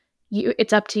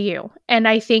 It's up to you. And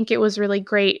I think it was really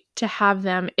great to have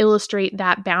them illustrate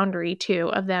that boundary too,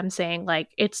 of them saying like,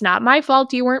 it's not my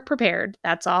fault you weren't prepared.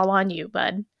 That's all on you,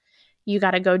 bud. You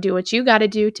got to go do what you got to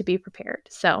do to be prepared.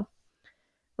 So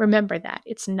remember that.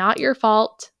 It's not your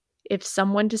fault if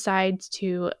someone decides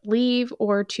to leave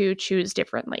or to choose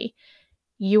differently.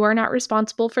 You are not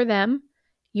responsible for them.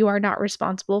 You are not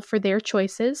responsible for their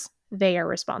choices. They are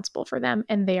responsible for them,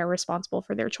 and they are responsible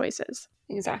for their choices.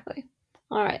 Exactly.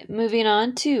 All right, moving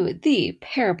on to the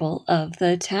parable of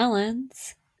the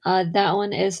talents. That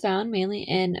one is found mainly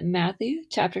in Matthew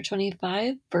chapter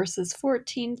 25, verses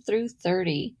 14 through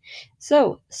 30.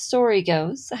 So, story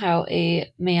goes how a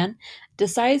man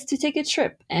decides to take a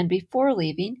trip, and before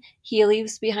leaving, he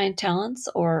leaves behind talents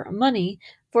or money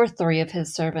for 3 of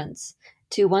his servants.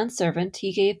 To one servant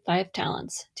he gave 5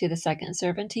 talents, to the second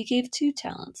servant he gave 2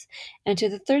 talents, and to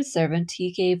the third servant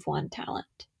he gave 1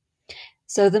 talent.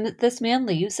 So this man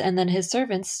leaves, and then his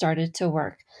servants started to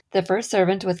work. The first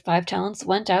servant with 5 talents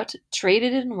went out,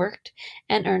 traded and worked,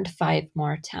 and earned 5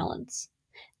 more talents.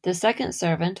 The second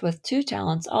servant with 2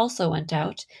 talents also went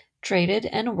out, traded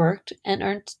and worked, and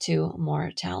earned 2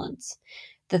 more talents.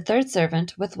 The third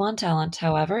servant with 1 talent,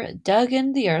 however, dug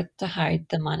in the earth to hide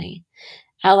the money.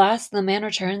 At last the man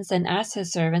returns and asks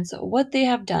his servants what they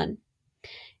have done.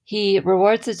 He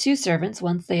rewards the 2 servants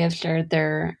once they have shared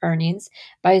their earnings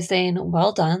by saying,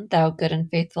 "Well done, thou good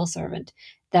and faithful servant.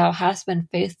 Thou hast been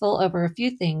faithful over a few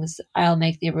things, I'll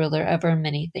make thee ruler over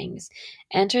many things.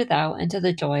 Enter thou into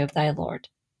the joy of thy Lord."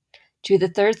 To the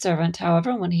third servant,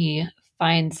 however, when he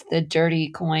finds the dirty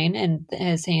coin in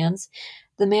his hands,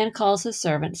 the man calls his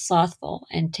servant slothful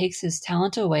and takes his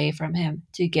talent away from him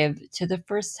to give to the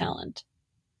first talent.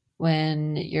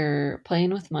 When you're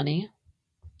playing with money,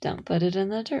 don't put it in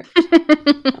the dirt.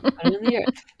 Don't put it in the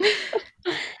earth.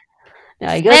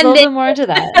 Now, he goes a little bit more into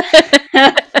that.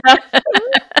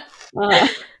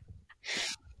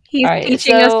 He's all right,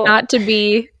 teaching us so not to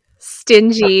be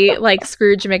stingy like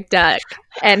Scrooge McDuck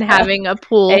and having a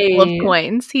pool full of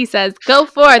coins. He says, go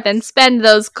forth and spend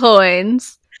those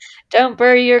coins. Don't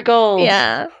bury your gold.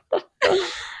 Yeah.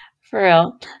 For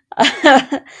real.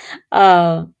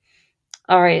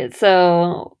 All right,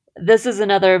 so this is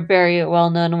another very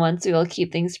well-known one, so we'll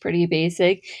keep things pretty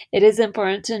basic. It is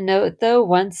important to note, though,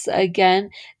 once again,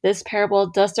 this parable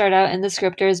does start out in the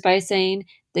scriptures by saying,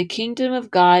 the kingdom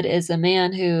of God is a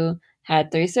man who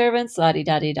had 3 servants,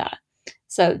 la-di-da-di-da.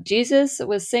 So Jesus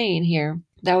was saying here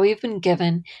that we've been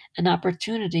given an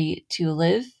opportunity to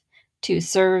live, to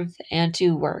serve, and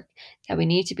to work, that we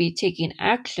need to be taking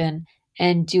action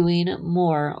and doing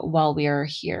more while we are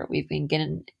here. We've been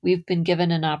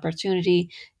given an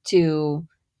opportunity to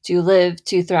live,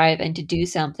 to thrive, and to do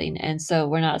something. And so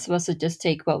we're not supposed to just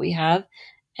take what we have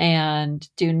and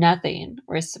do nothing.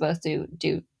 We're supposed to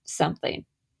do something.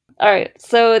 All right,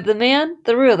 so the man,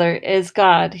 the ruler, is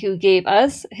God, who gave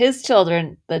us, his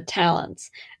children, the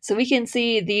talents. So we can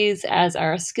see these as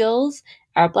our skills,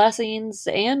 our blessings,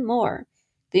 and more.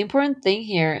 The important thing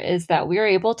here is that we are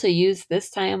able to use this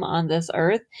time on this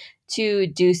earth to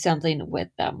do something with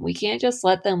them. We can't just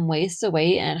let them waste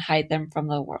away and hide them from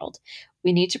the world.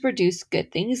 We need to produce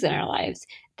good things in our lives.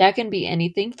 That can be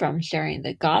anything from sharing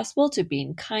the gospel to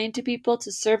being kind to people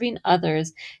to serving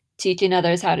others, teaching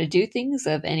others how to do things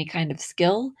of any kind of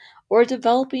skill, or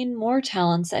developing more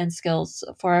talents and skills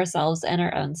for ourselves and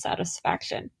our own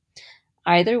satisfaction.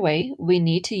 Either way, we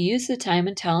need to use the time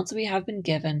and talents we have been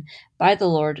given by the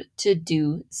Lord to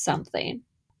do something.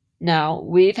 Now,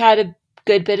 we've had a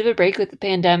good bit of a break with the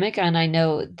pandemic, and I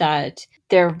know that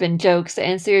there have been jokes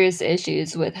and serious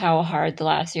issues with how hard the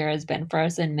last year has been for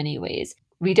us in many ways.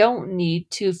 We don't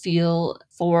need to feel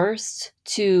forced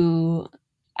to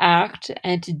act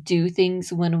and to do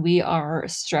things when we are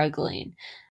struggling.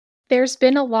 There's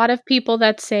been a lot of people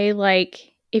that say,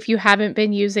 like, if you haven't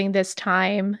been using this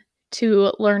time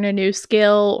to learn a new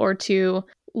skill or to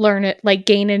learn it, like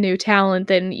gain a new talent,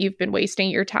 then you've been wasting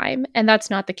your time. And that's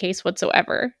not the case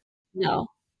whatsoever. No,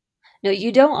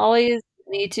 you don't always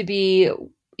need to be,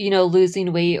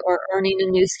 losing weight or earning a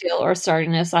new skill or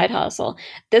starting a side hustle.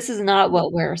 This is not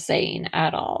what we're saying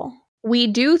at all. We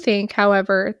do think,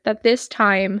 however, that this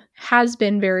time has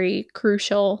been very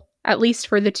crucial, at least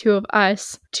for the 2 of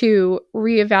us, to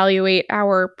reevaluate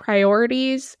our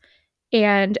priorities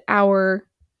and our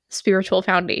spiritual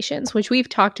foundations, which we've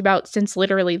talked about since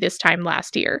literally this time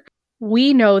last year.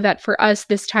 We know that for us,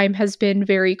 this time has been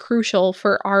very crucial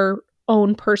for our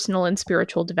own personal and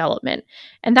spiritual development.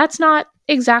 And that's not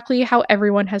exactly how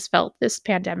everyone has felt this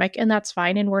pandemic, and that's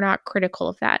fine, and we're not critical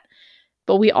of that.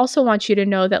 But we also want you to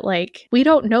know that, like, we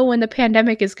don't know when the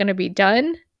pandemic is going to be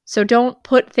done. So don't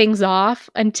put things off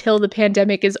until the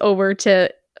pandemic is over to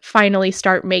finally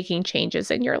start making changes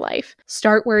in your life.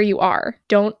 Start where you are.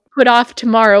 Don't put off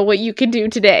tomorrow what you can do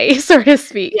today, so to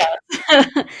speak.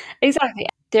 Yes. Exactly.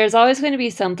 There's always going to be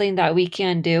something that we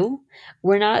can do.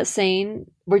 We're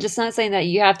just not saying that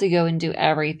you have to go and do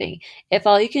everything. If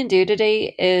all you can do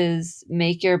today is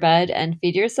make your bed and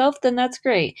feed yourself, then that's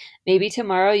great. Maybe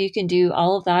tomorrow you can do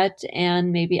all of that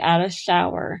and maybe add a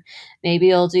shower. Maybe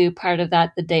you'll do part of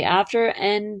that the day after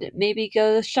and maybe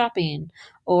go shopping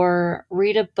or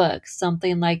read a book,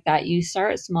 something like that. You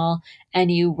start small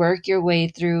and you work your way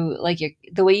through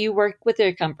the way you work with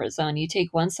your comfort zone. You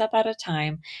take one step at a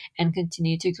time and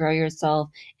continue to grow yourself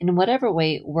in whatever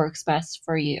way works best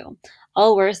for you.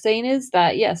 All we're saying is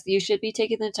that yes, you should be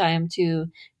taking the time to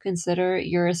consider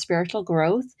your spiritual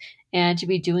growth and to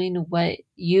be doing what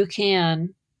you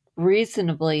can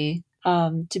reasonably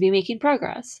to be making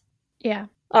progress. Yeah.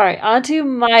 All right, on to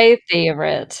my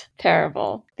favorite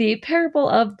parable, the parable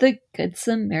of the Good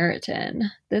Samaritan.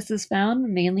 This is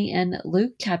found mainly in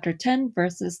Luke chapter 10,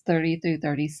 verses 30 through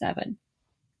 37.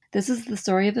 This is the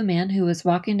story of a man who was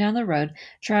walking down the road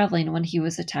traveling when he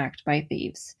was attacked by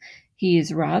thieves. He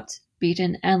is robbed,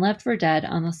 beaten, and left for dead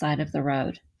on the side of the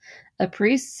road. A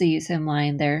priest sees him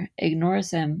lying there,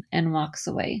 ignores him, and walks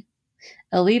away.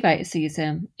 A Levite sees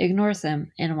him, ignores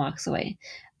him, and walks away.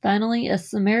 Finally, a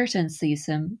Samaritan sees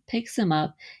him, picks him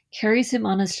up, carries him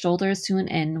on his shoulders to an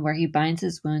inn where he binds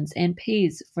his wounds and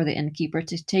pays for the innkeeper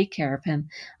to take care of him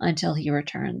until he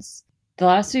returns. The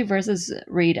last two verses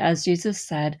read as Jesus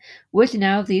said, "Which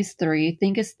now of these three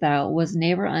thinkest thou was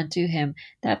neighbor unto him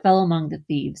that fell among the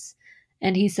thieves?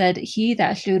 And he said, He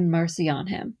that shewed mercy on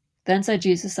him. Then said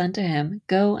Jesus unto him,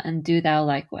 Go and do thou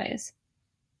likewise."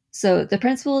 So the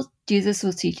principle Jesus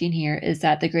was teaching here is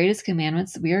that the greatest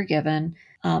commandments we are given,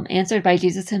 answered by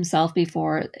Jesus himself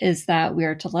before, is that we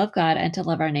are to love God and to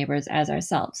love our neighbors as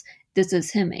ourselves. This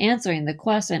is him answering the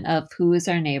question of who is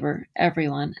our neighbor,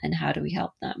 everyone, and how do we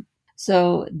help them.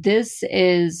 So this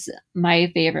is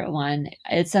my favorite one.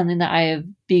 It's something that I have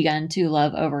begun to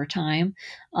love over time.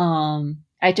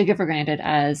 I took it for granted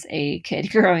as a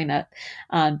kid growing up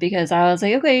because I was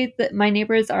like, okay, my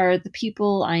neighbors are the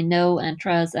people I know and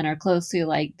trust and are close to.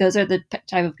 Like, those are the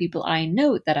type of people I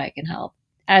know that I can help.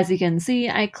 As you can see,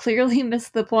 I clearly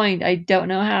missed the point. I don't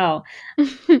know how.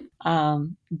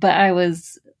 But I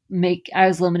was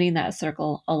limiting that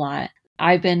circle a lot.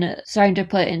 I've been starting to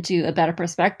put into a better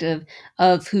perspective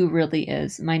of who really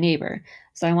is my neighbor.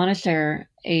 So I want to share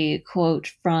a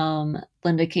quote from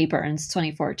Linda K. Burton's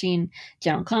 2014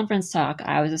 General Conference talk,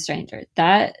 I Was a Stranger.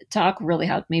 That talk really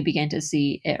helped me begin to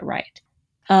see it right.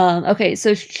 Okay,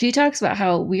 so she talks about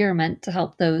how we are meant to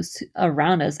help those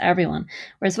around us, everyone.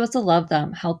 We're supposed to love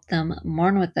them, help them,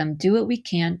 mourn with them, do what we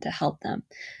can to help them.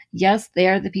 Yes, they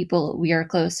are the people we are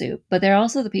close to, but they're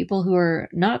also the people who are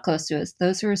not close to us,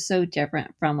 those who are so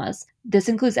different from us. This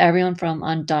includes everyone from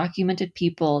undocumented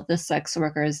people, the sex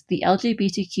workers, the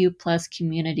LGBTQ plus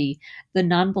community, the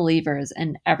non-believers,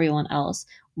 and everyone else.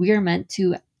 We are meant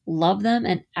to love them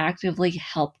and actively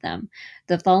help them.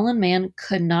 The fallen man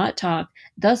could not talk,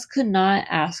 thus could not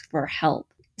ask for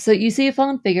help. So you see a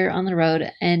fallen figure on the road,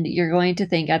 and you're going to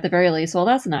think at the very least, well,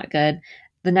 that's not good.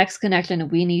 The next connection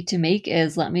we need to make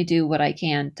is let me do what I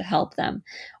can to help them.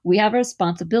 We have a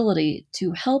responsibility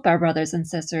to help our brothers and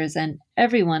sisters and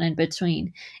everyone in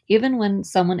between. Even when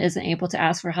someone isn't able to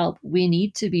ask for help, we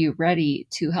need to be ready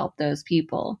to help those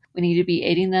people. We need to be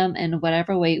aiding them in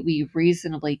whatever way we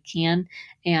reasonably can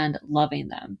and loving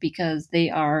them because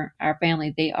they are our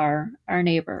family, they are our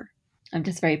neighbor. I'm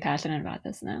just very passionate about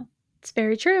this now. It's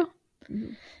very true.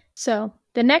 Mm-hmm. So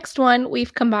the next one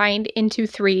we've combined into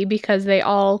three because they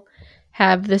all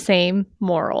have the same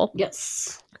moral.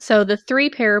 Yes. So the three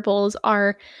parables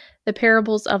are the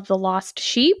parables of the lost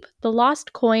sheep, the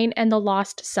lost coin, and the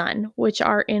lost son, which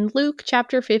are in Luke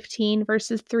chapter 15,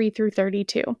 verses 3 through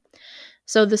 32.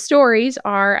 So the stories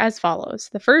are as follows.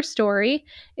 The first story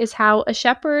is how a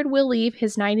shepherd will leave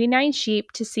his 99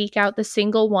 sheep to seek out the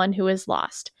single one who is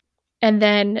lost. And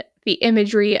then the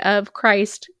imagery of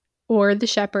Christ or the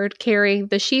shepherd carrying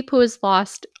the sheep who is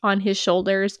lost on his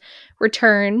shoulders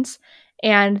returns,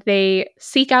 and they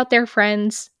seek out their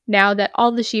friends now that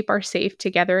all the sheep are safe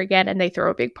together again, and they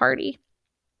throw a big party.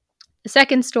 The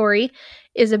second story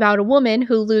is about a woman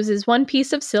who loses one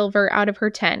piece of silver out of her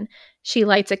 10. She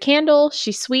lights a candle,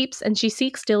 she sweeps, and she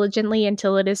seeks diligently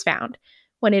until it is found.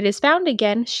 When it is found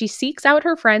again, she seeks out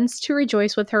her friends to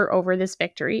rejoice with her over this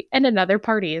victory, and another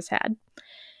party is had.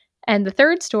 And the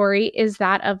third story is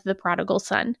that of the prodigal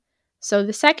son. So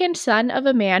the second son of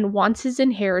a man wants his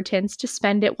inheritance to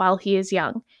spend it while he is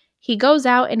young. He goes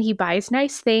out and he buys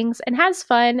nice things and has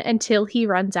fun until he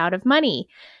runs out of money.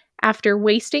 After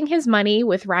wasting his money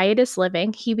with riotous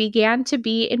living, he began to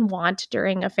be in want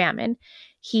during a famine.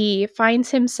 He finds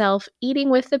himself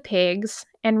eating with the pigs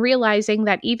and realizing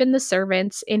that even the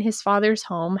servants in his father's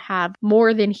home have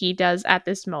more than he does at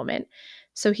this moment.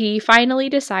 So he finally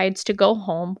decides to go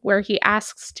home, where he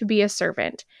asks to be a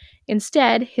servant.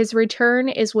 Instead, his return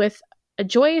is with a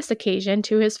joyous occasion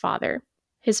to his father.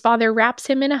 His father wraps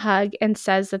him in a hug and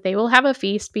says that they will have a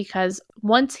feast because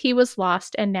once he was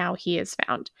lost and now he is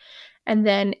found. And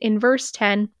then in verse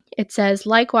 10, it says,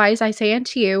 "Likewise, I say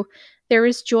unto you, there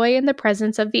is joy in the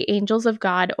presence of the angels of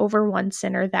God over one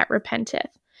sinner that repenteth."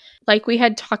 Like we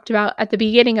had talked about at the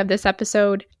beginning of this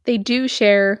episode, they do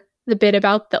share the bit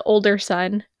about the older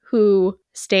son who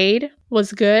stayed,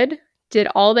 was good, did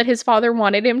all that his father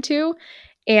wanted him to,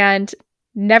 and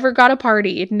never got a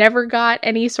party, never got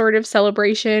any sort of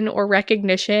celebration or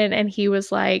recognition. And he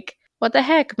was like, "What the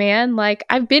heck, man? Like,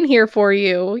 I've been here for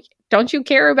you. Don't you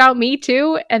care about me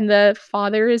too?" And the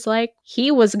father is like,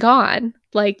 "He was gone.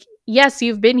 Like, yes,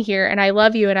 you've been here and I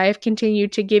love you and I have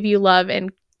continued to give you love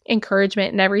and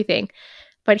encouragement and everything,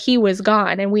 but he was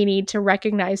gone and we need to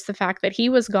recognize the fact that he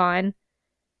was gone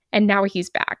and now he's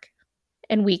back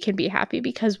and we can be happy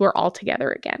because we're all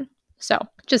together again." So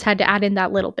just had to add in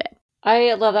that little bit.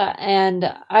 I love that.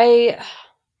 And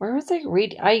where was I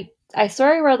reading? I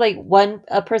swear I read like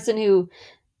a person who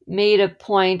made a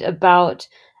point about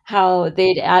how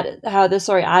how the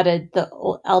story added the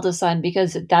eldest son,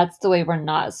 because that's the way we're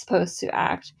not supposed to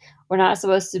act. We're not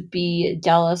supposed to be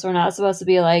jealous. We're not supposed to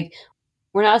be like,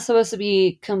 we're not supposed to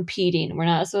be competing. We're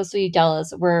not supposed to be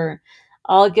jealous. We're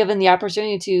all given the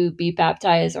opportunity to be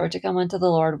baptized or to come into the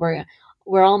Lord.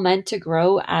 We're all meant to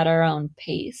grow at our own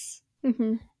pace.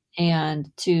 Mm-hmm. And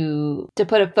to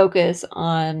put a focus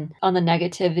on the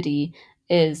negativity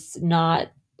is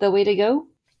not the way to go.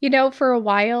 You know, for a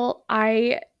while,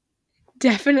 I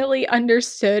definitely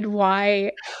understood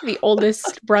why the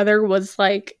oldest brother was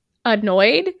like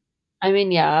annoyed. I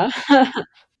mean, yeah.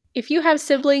 If you have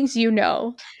siblings, you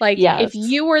know, like if Yes.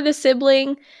 you were the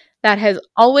sibling that has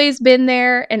always been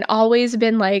there and always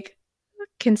been like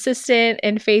consistent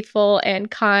and faithful and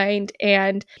kind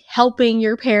and helping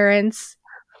your parents,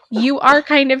 you are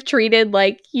kind of treated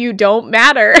like you don't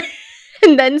matter.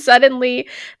 And then suddenly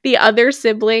the other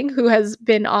sibling who has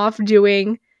been off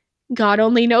doing God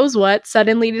only knows what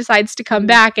suddenly decides to come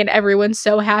back, and everyone's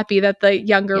so happy that the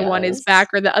younger one is back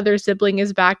or the other sibling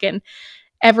is back, and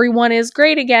everyone is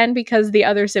great again because the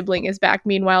other sibling is back.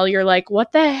 Meanwhile, you're like,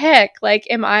 what the heck? Like,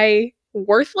 am I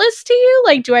worthless to you?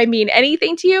 Like, do I mean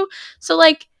anything to you? So,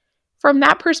 like, from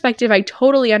that perspective, I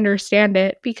totally understand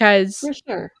it because For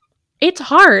sure. it's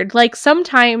hard. Like,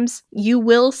 sometimes you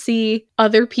will see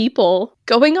other people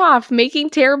going off, making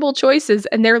terrible choices,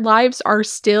 and their lives are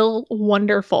still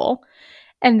wonderful.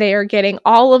 And they are getting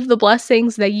all of the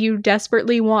blessings that you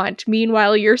desperately want.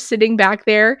 Meanwhile, you're sitting back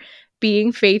there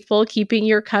being faithful, keeping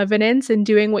your covenants and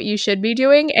doing what you should be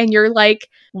doing. And you're like,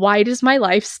 why does my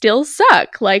life still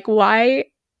suck? Like, why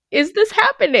is this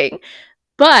happening?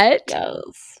 But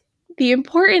Yes. the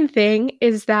important thing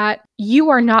is that you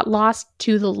are not lost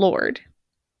to the Lord.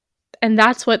 And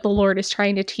that's what the Lord is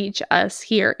trying to teach us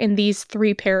here in these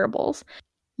 3 parables.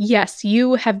 Yes,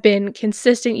 you have been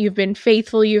consistent, you've been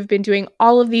faithful, you've been doing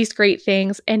all of these great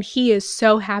things, and he is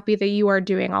so happy that you are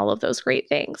doing all of those great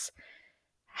things.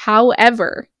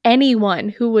 However, anyone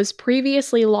who was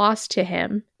previously lost to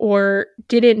him or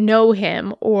didn't know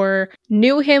him or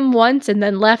knew him once and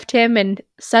then left him and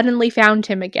suddenly found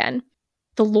him again,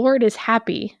 the Lord is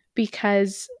happy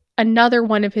because another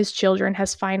one of his children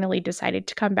has finally decided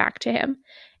to come back to him,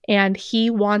 and he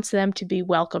wants them to be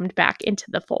welcomed back into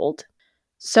the fold.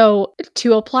 So,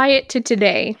 to apply it to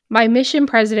today, my mission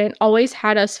president always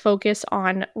had us focus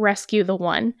on rescue the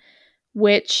one,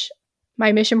 which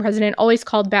my mission president always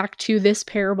called back to this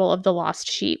parable of the lost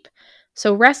sheep.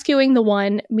 So, rescuing the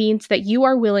one means that you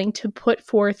are willing to put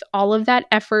forth all of that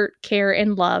effort, care,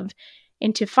 and love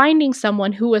into finding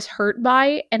someone who was hurt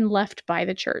by and left by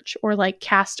the church or like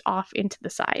cast off into the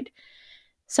side.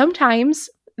 Sometimes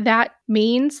that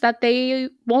means that they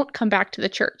won't come back to the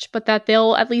church, but that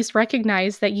they'll at least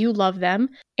recognize that you love them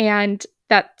and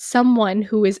that someone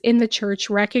who is in the church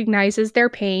recognizes their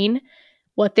pain,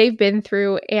 what they've been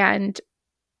through, and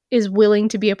is willing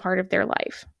to be a part of their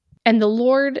life. And the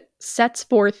Lord sets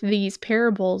forth these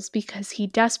parables because he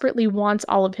desperately wants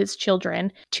all of his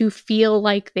children to feel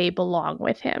like they belong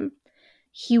with him.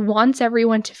 He wants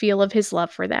everyone to feel of his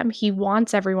love for them. He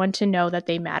wants everyone to know that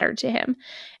they matter to him.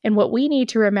 And what we need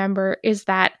to remember is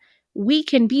that we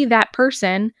can be that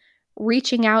person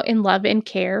reaching out in love and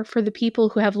care for the people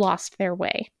who have lost their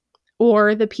way.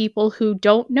 or the people who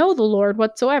don't know the Lord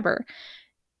whatsoever.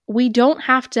 We don't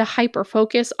have to hyper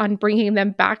focus on bringing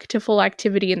them back to full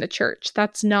activity in the church.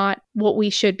 That's not what we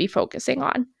should be focusing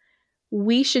on.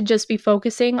 We should just be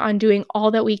focusing on doing all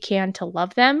that we can to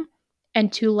love them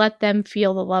and to let them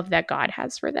feel the love that God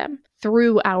has for them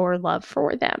through our love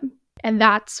for them. And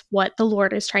that's what the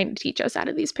Lord is trying to teach us out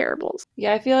of these parables.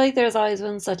 Yeah, I feel like there's always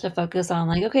been such a focus on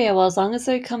like, okay, well, as long as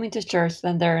they're coming to church,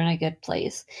 then they're in a good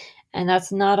place. And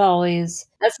that's not always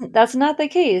that's not the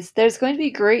case. There's going to be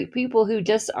great people who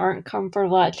just aren't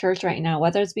comfortable at church right now,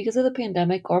 whether it's because of the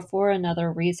pandemic or for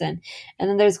another reason. And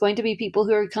then there's going to be people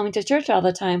who are coming to church all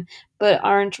the time but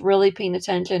aren't really paying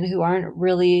attention, who aren't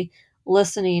really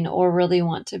listening or really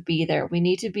want to be there. We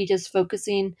need to be just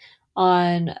focusing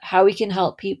on how we can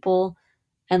help people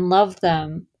and love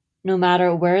them no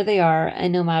matter where they are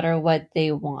and no matter what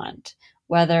they want.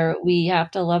 Whether we have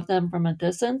to love them from a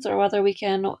distance or whether we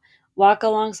can walk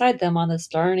alongside them on this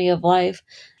journey of life,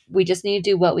 we just need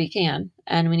to do what we can,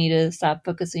 and we need to stop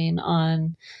focusing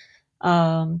on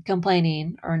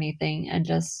complaining or anything and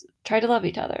just try to love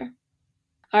each other.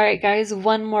 All right, guys,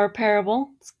 one more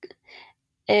parable.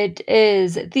 It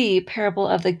is the parable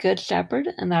of the Good Shepherd,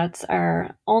 and that's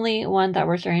our only one that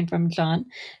we're sharing from John.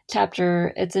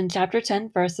 It's in chapter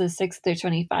 10, verses 6 through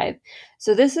 25.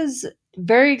 So this is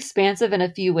very expansive in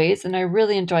a few ways, and I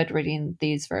really enjoyed reading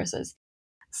these verses.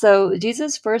 So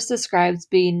Jesus first describes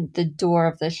being the door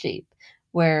of the sheep,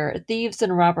 where thieves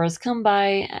and robbers come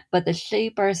by, but the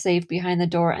sheep are safe behind the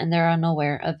door and they're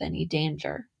unaware of any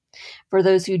danger. For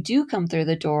those who do come through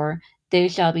the door, they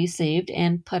shall be saved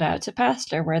and put out to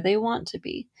pasture where they want to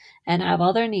be and have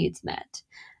all their needs met.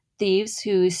 Thieves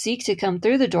who seek to come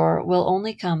through the door will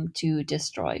only come to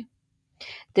destroy.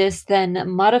 This then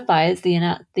modifies, the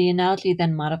analogy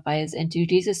then modifies into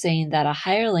Jesus saying that a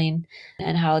hireling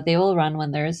and how they will run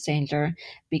when there is danger,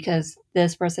 because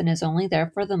this person is only there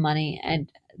for the money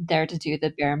and there to do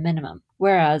the bare minimum,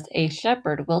 whereas a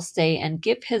shepherd will stay and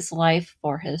give his life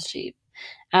for his sheep.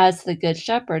 As the Good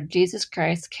Shepherd, Jesus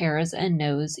Christ cares and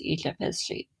knows each of his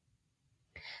sheep.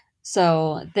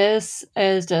 So this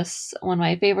is just one of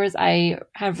my favorites. I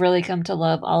have really come to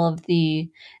love all of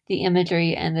the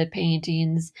imagery and the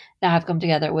paintings that have come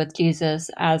together with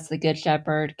Jesus as the Good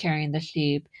Shepherd, carrying the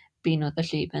sheep, being with the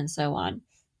sheep, and so on.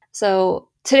 So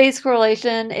today's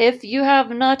correlation, if you have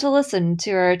not listened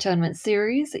to our Atonement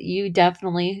series, you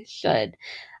definitely should.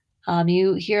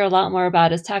 You hear a lot more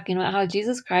about us talking about how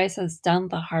Jesus Christ has done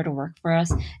the hard work for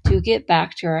us to get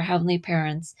back to our heavenly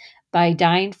parents by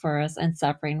dying for us and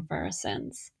suffering for our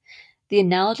sins. The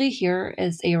analogy here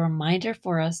is a reminder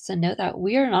for us to know that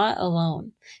we are not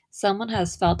alone. Someone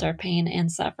has felt our pain and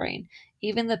suffering.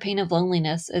 Even the pain of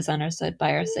loneliness is understood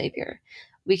by our Savior.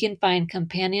 We can find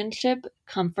companionship,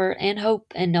 comfort, and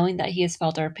hope in knowing that He has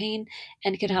felt our pain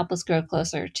and can help us grow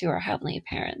closer to our heavenly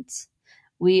parents.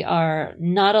 We are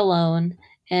not alone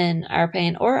in our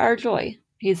pain or our joy.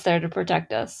 He's there to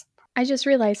protect us. I just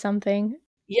realized something.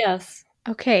 Yes.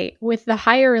 Okay, with the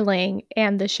hireling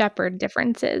and the shepherd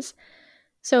differences.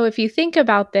 So if you think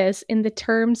about this in the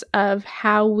terms of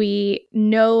how we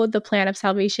know the plan of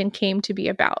salvation came to be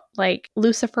about, like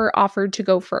Lucifer offered to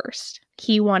go first.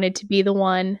 He wanted to be the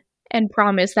one and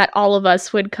promised that all of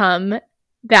us would come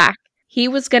back. He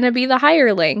was going to be the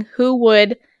hireling who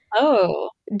would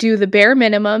do the bare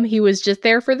minimum. He was just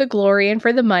there for the glory and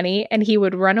for the money, and he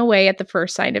would run away at the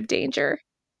first sign of danger.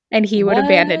 And he would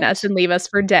abandon us and leave us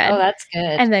for dead. Oh, that's good.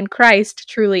 And then Christ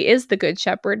truly is the Good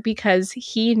Shepherd because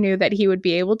he knew that he would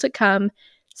be able to come,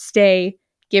 stay,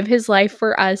 give his life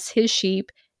for us, his sheep,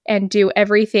 and do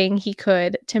everything he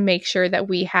could to make sure that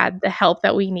we had the help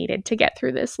that we needed to get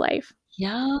through this life.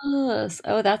 Yes.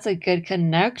 Oh, that's a good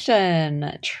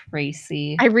connection,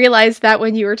 Tracy. I realized that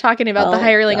when you were talking about the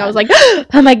hireling, I was like,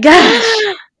 oh my gosh.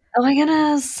 Oh my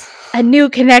goodness. A new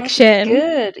connection.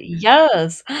 That's good.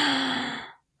 Yes.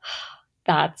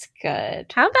 That's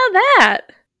good. How about that?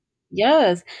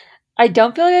 Yes. I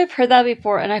don't feel like I've heard that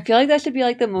before, and I feel like that should be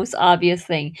like the most obvious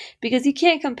thing, because you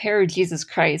can't compare Jesus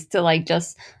Christ to like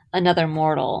just another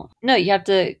mortal. No,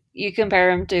 you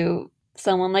compare him to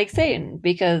someone like Satan,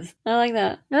 because I like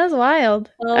that. That's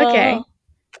wild. Okay.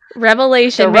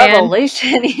 Revelation, man.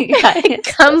 Revelation, you guys. It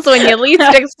comes when you least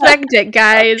expect it,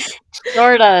 guys.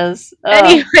 Sure does.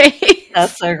 Anyway.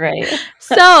 That's so great.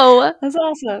 So. That's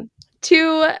awesome.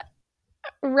 To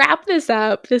wrap this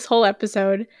up, this whole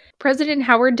episode, President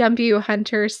Howard W.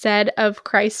 Hunter said of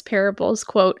Christ's parables,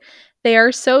 quote, "They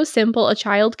are so simple a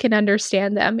child can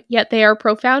understand them, yet they are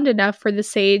profound enough for the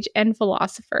sage and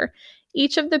philosopher.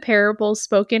 Each of the parables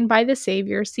spoken by the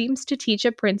Savior seems to teach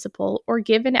a principle or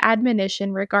give an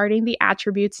admonition regarding the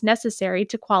attributes necessary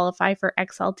to qualify for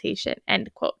exaltation.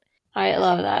 End quote. I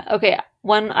love that. Okay,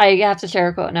 one I have to share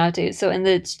a quote now too. So in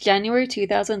the January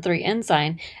 2003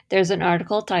 Ensign, there's an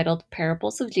article titled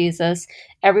Parables of Jesus.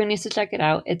 Everyone needs to check it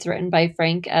out. It's written by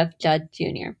Frank F. Judd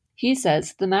Jr. He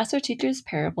says, the Master Teacher's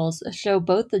parables show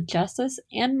both the justice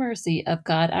and mercy of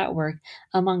God at work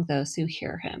among those who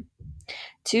hear him.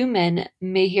 Two men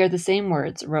may hear the same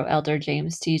words, wrote Elder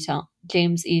James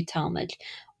E. Talmage.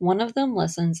 One of them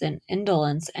listens in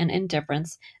indolence and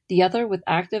indifference, the other with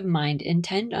active mind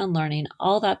intent on learning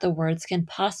all that the words can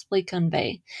possibly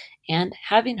convey. And,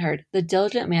 having heard, the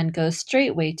diligent man goes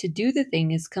straightway to do the thing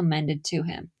is commended to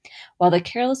him, while the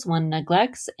careless one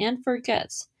neglects and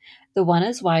forgets. The one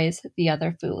is wise, the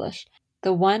other foolish.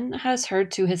 The one has heard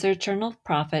to his eternal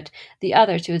profit, the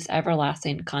other to his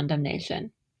everlasting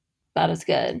condemnation. That is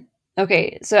good.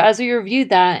 Okay, so as we reviewed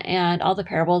that and all the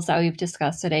parables that we've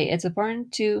discussed today, it's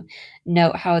important to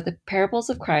note how the parables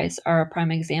of Christ are a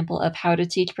prime example of how to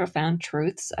teach profound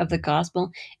truths of the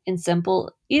gospel in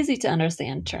simple, easy to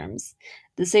understand terms.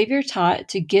 The Savior taught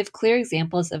to give clear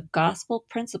examples of gospel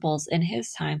principles in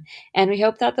his time, and we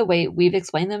hope that the way we've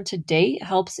explained them today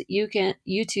helps you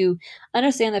to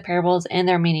understand the parables and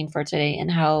their meaning for today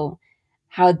and how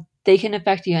they can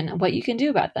affect you and what you can do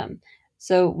about them.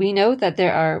 So we know that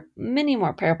there are many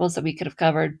more parables that we could have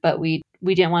covered, but we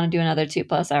didn't want to do another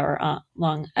 2+ hour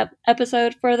long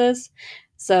episode for this.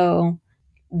 So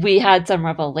we had some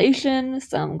revelation,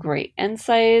 some great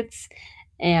insights,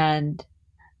 and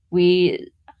we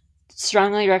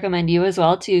strongly recommend you as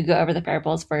well to go over the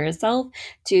parables for yourself,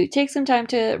 to take some time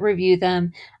to review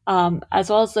them, as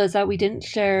well as those that we didn't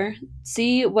share.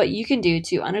 See what you can do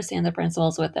to understand the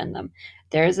principles within them.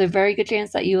 There is a very good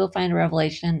chance that you will find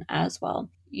revelation as well.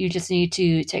 You just need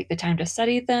to take the time to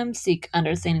study them, seek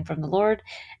understanding from the Lord,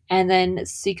 and then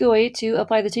seek a way to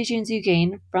apply the teachings you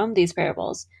gain from these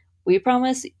parables. We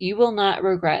promise you will not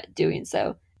regret doing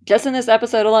so. Just in this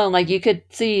episode alone, like you could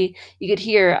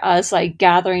hear us like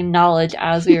gathering knowledge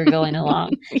as we were going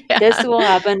along. Yeah. This will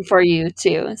happen for you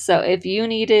too. So if you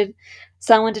needed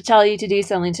someone to tell you to do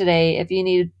something today, if you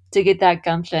need to get that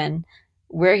gumption,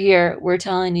 we're here. We're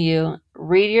telling you,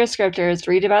 read your scriptures,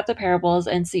 read about the parables,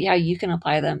 and see how you can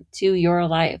apply them to your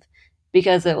life,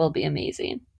 because it will be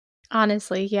amazing.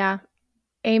 Honestly, yeah.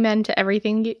 Amen to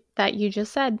everything that you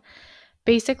just said.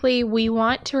 Basically, we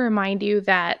want to remind you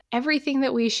that everything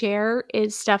that we share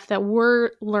is stuff that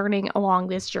we're learning along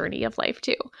this journey of life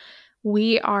too.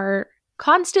 We are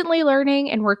constantly learning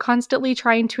and we're constantly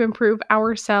trying to improve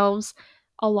ourselves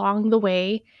along the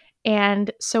way.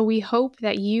 And so we hope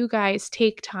that you guys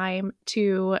take time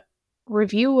to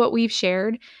review what we've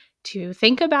shared, to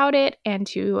think about it, and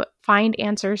to find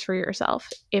answers for yourself.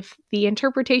 If the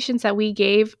interpretations that we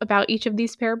gave about each of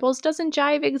these parables doesn't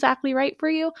jive exactly right for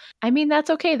you, I mean,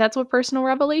 that's okay. That's what personal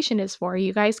revelation is for.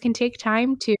 You guys can take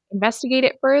time to investigate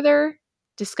it further,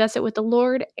 discuss it with the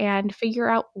Lord, and figure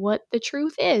out what the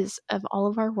truth is of all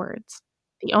of our words.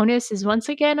 The onus is once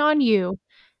again on you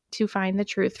to find the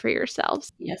truth for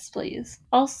yourselves. Yes, please.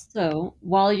 Also,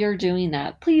 while you're doing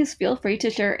that, please feel free to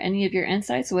share any of your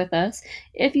insights with us.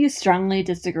 If you strongly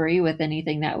disagree with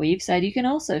anything that we've said, you can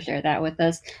also share that with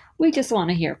us. We just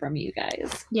want to hear from you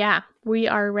guys. Yeah, we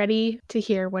are ready to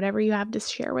hear whatever you have to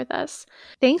share with us.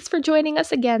 Thanks for joining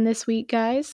us again this week,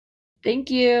 guys. Thank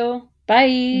you.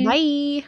 Bye. Bye.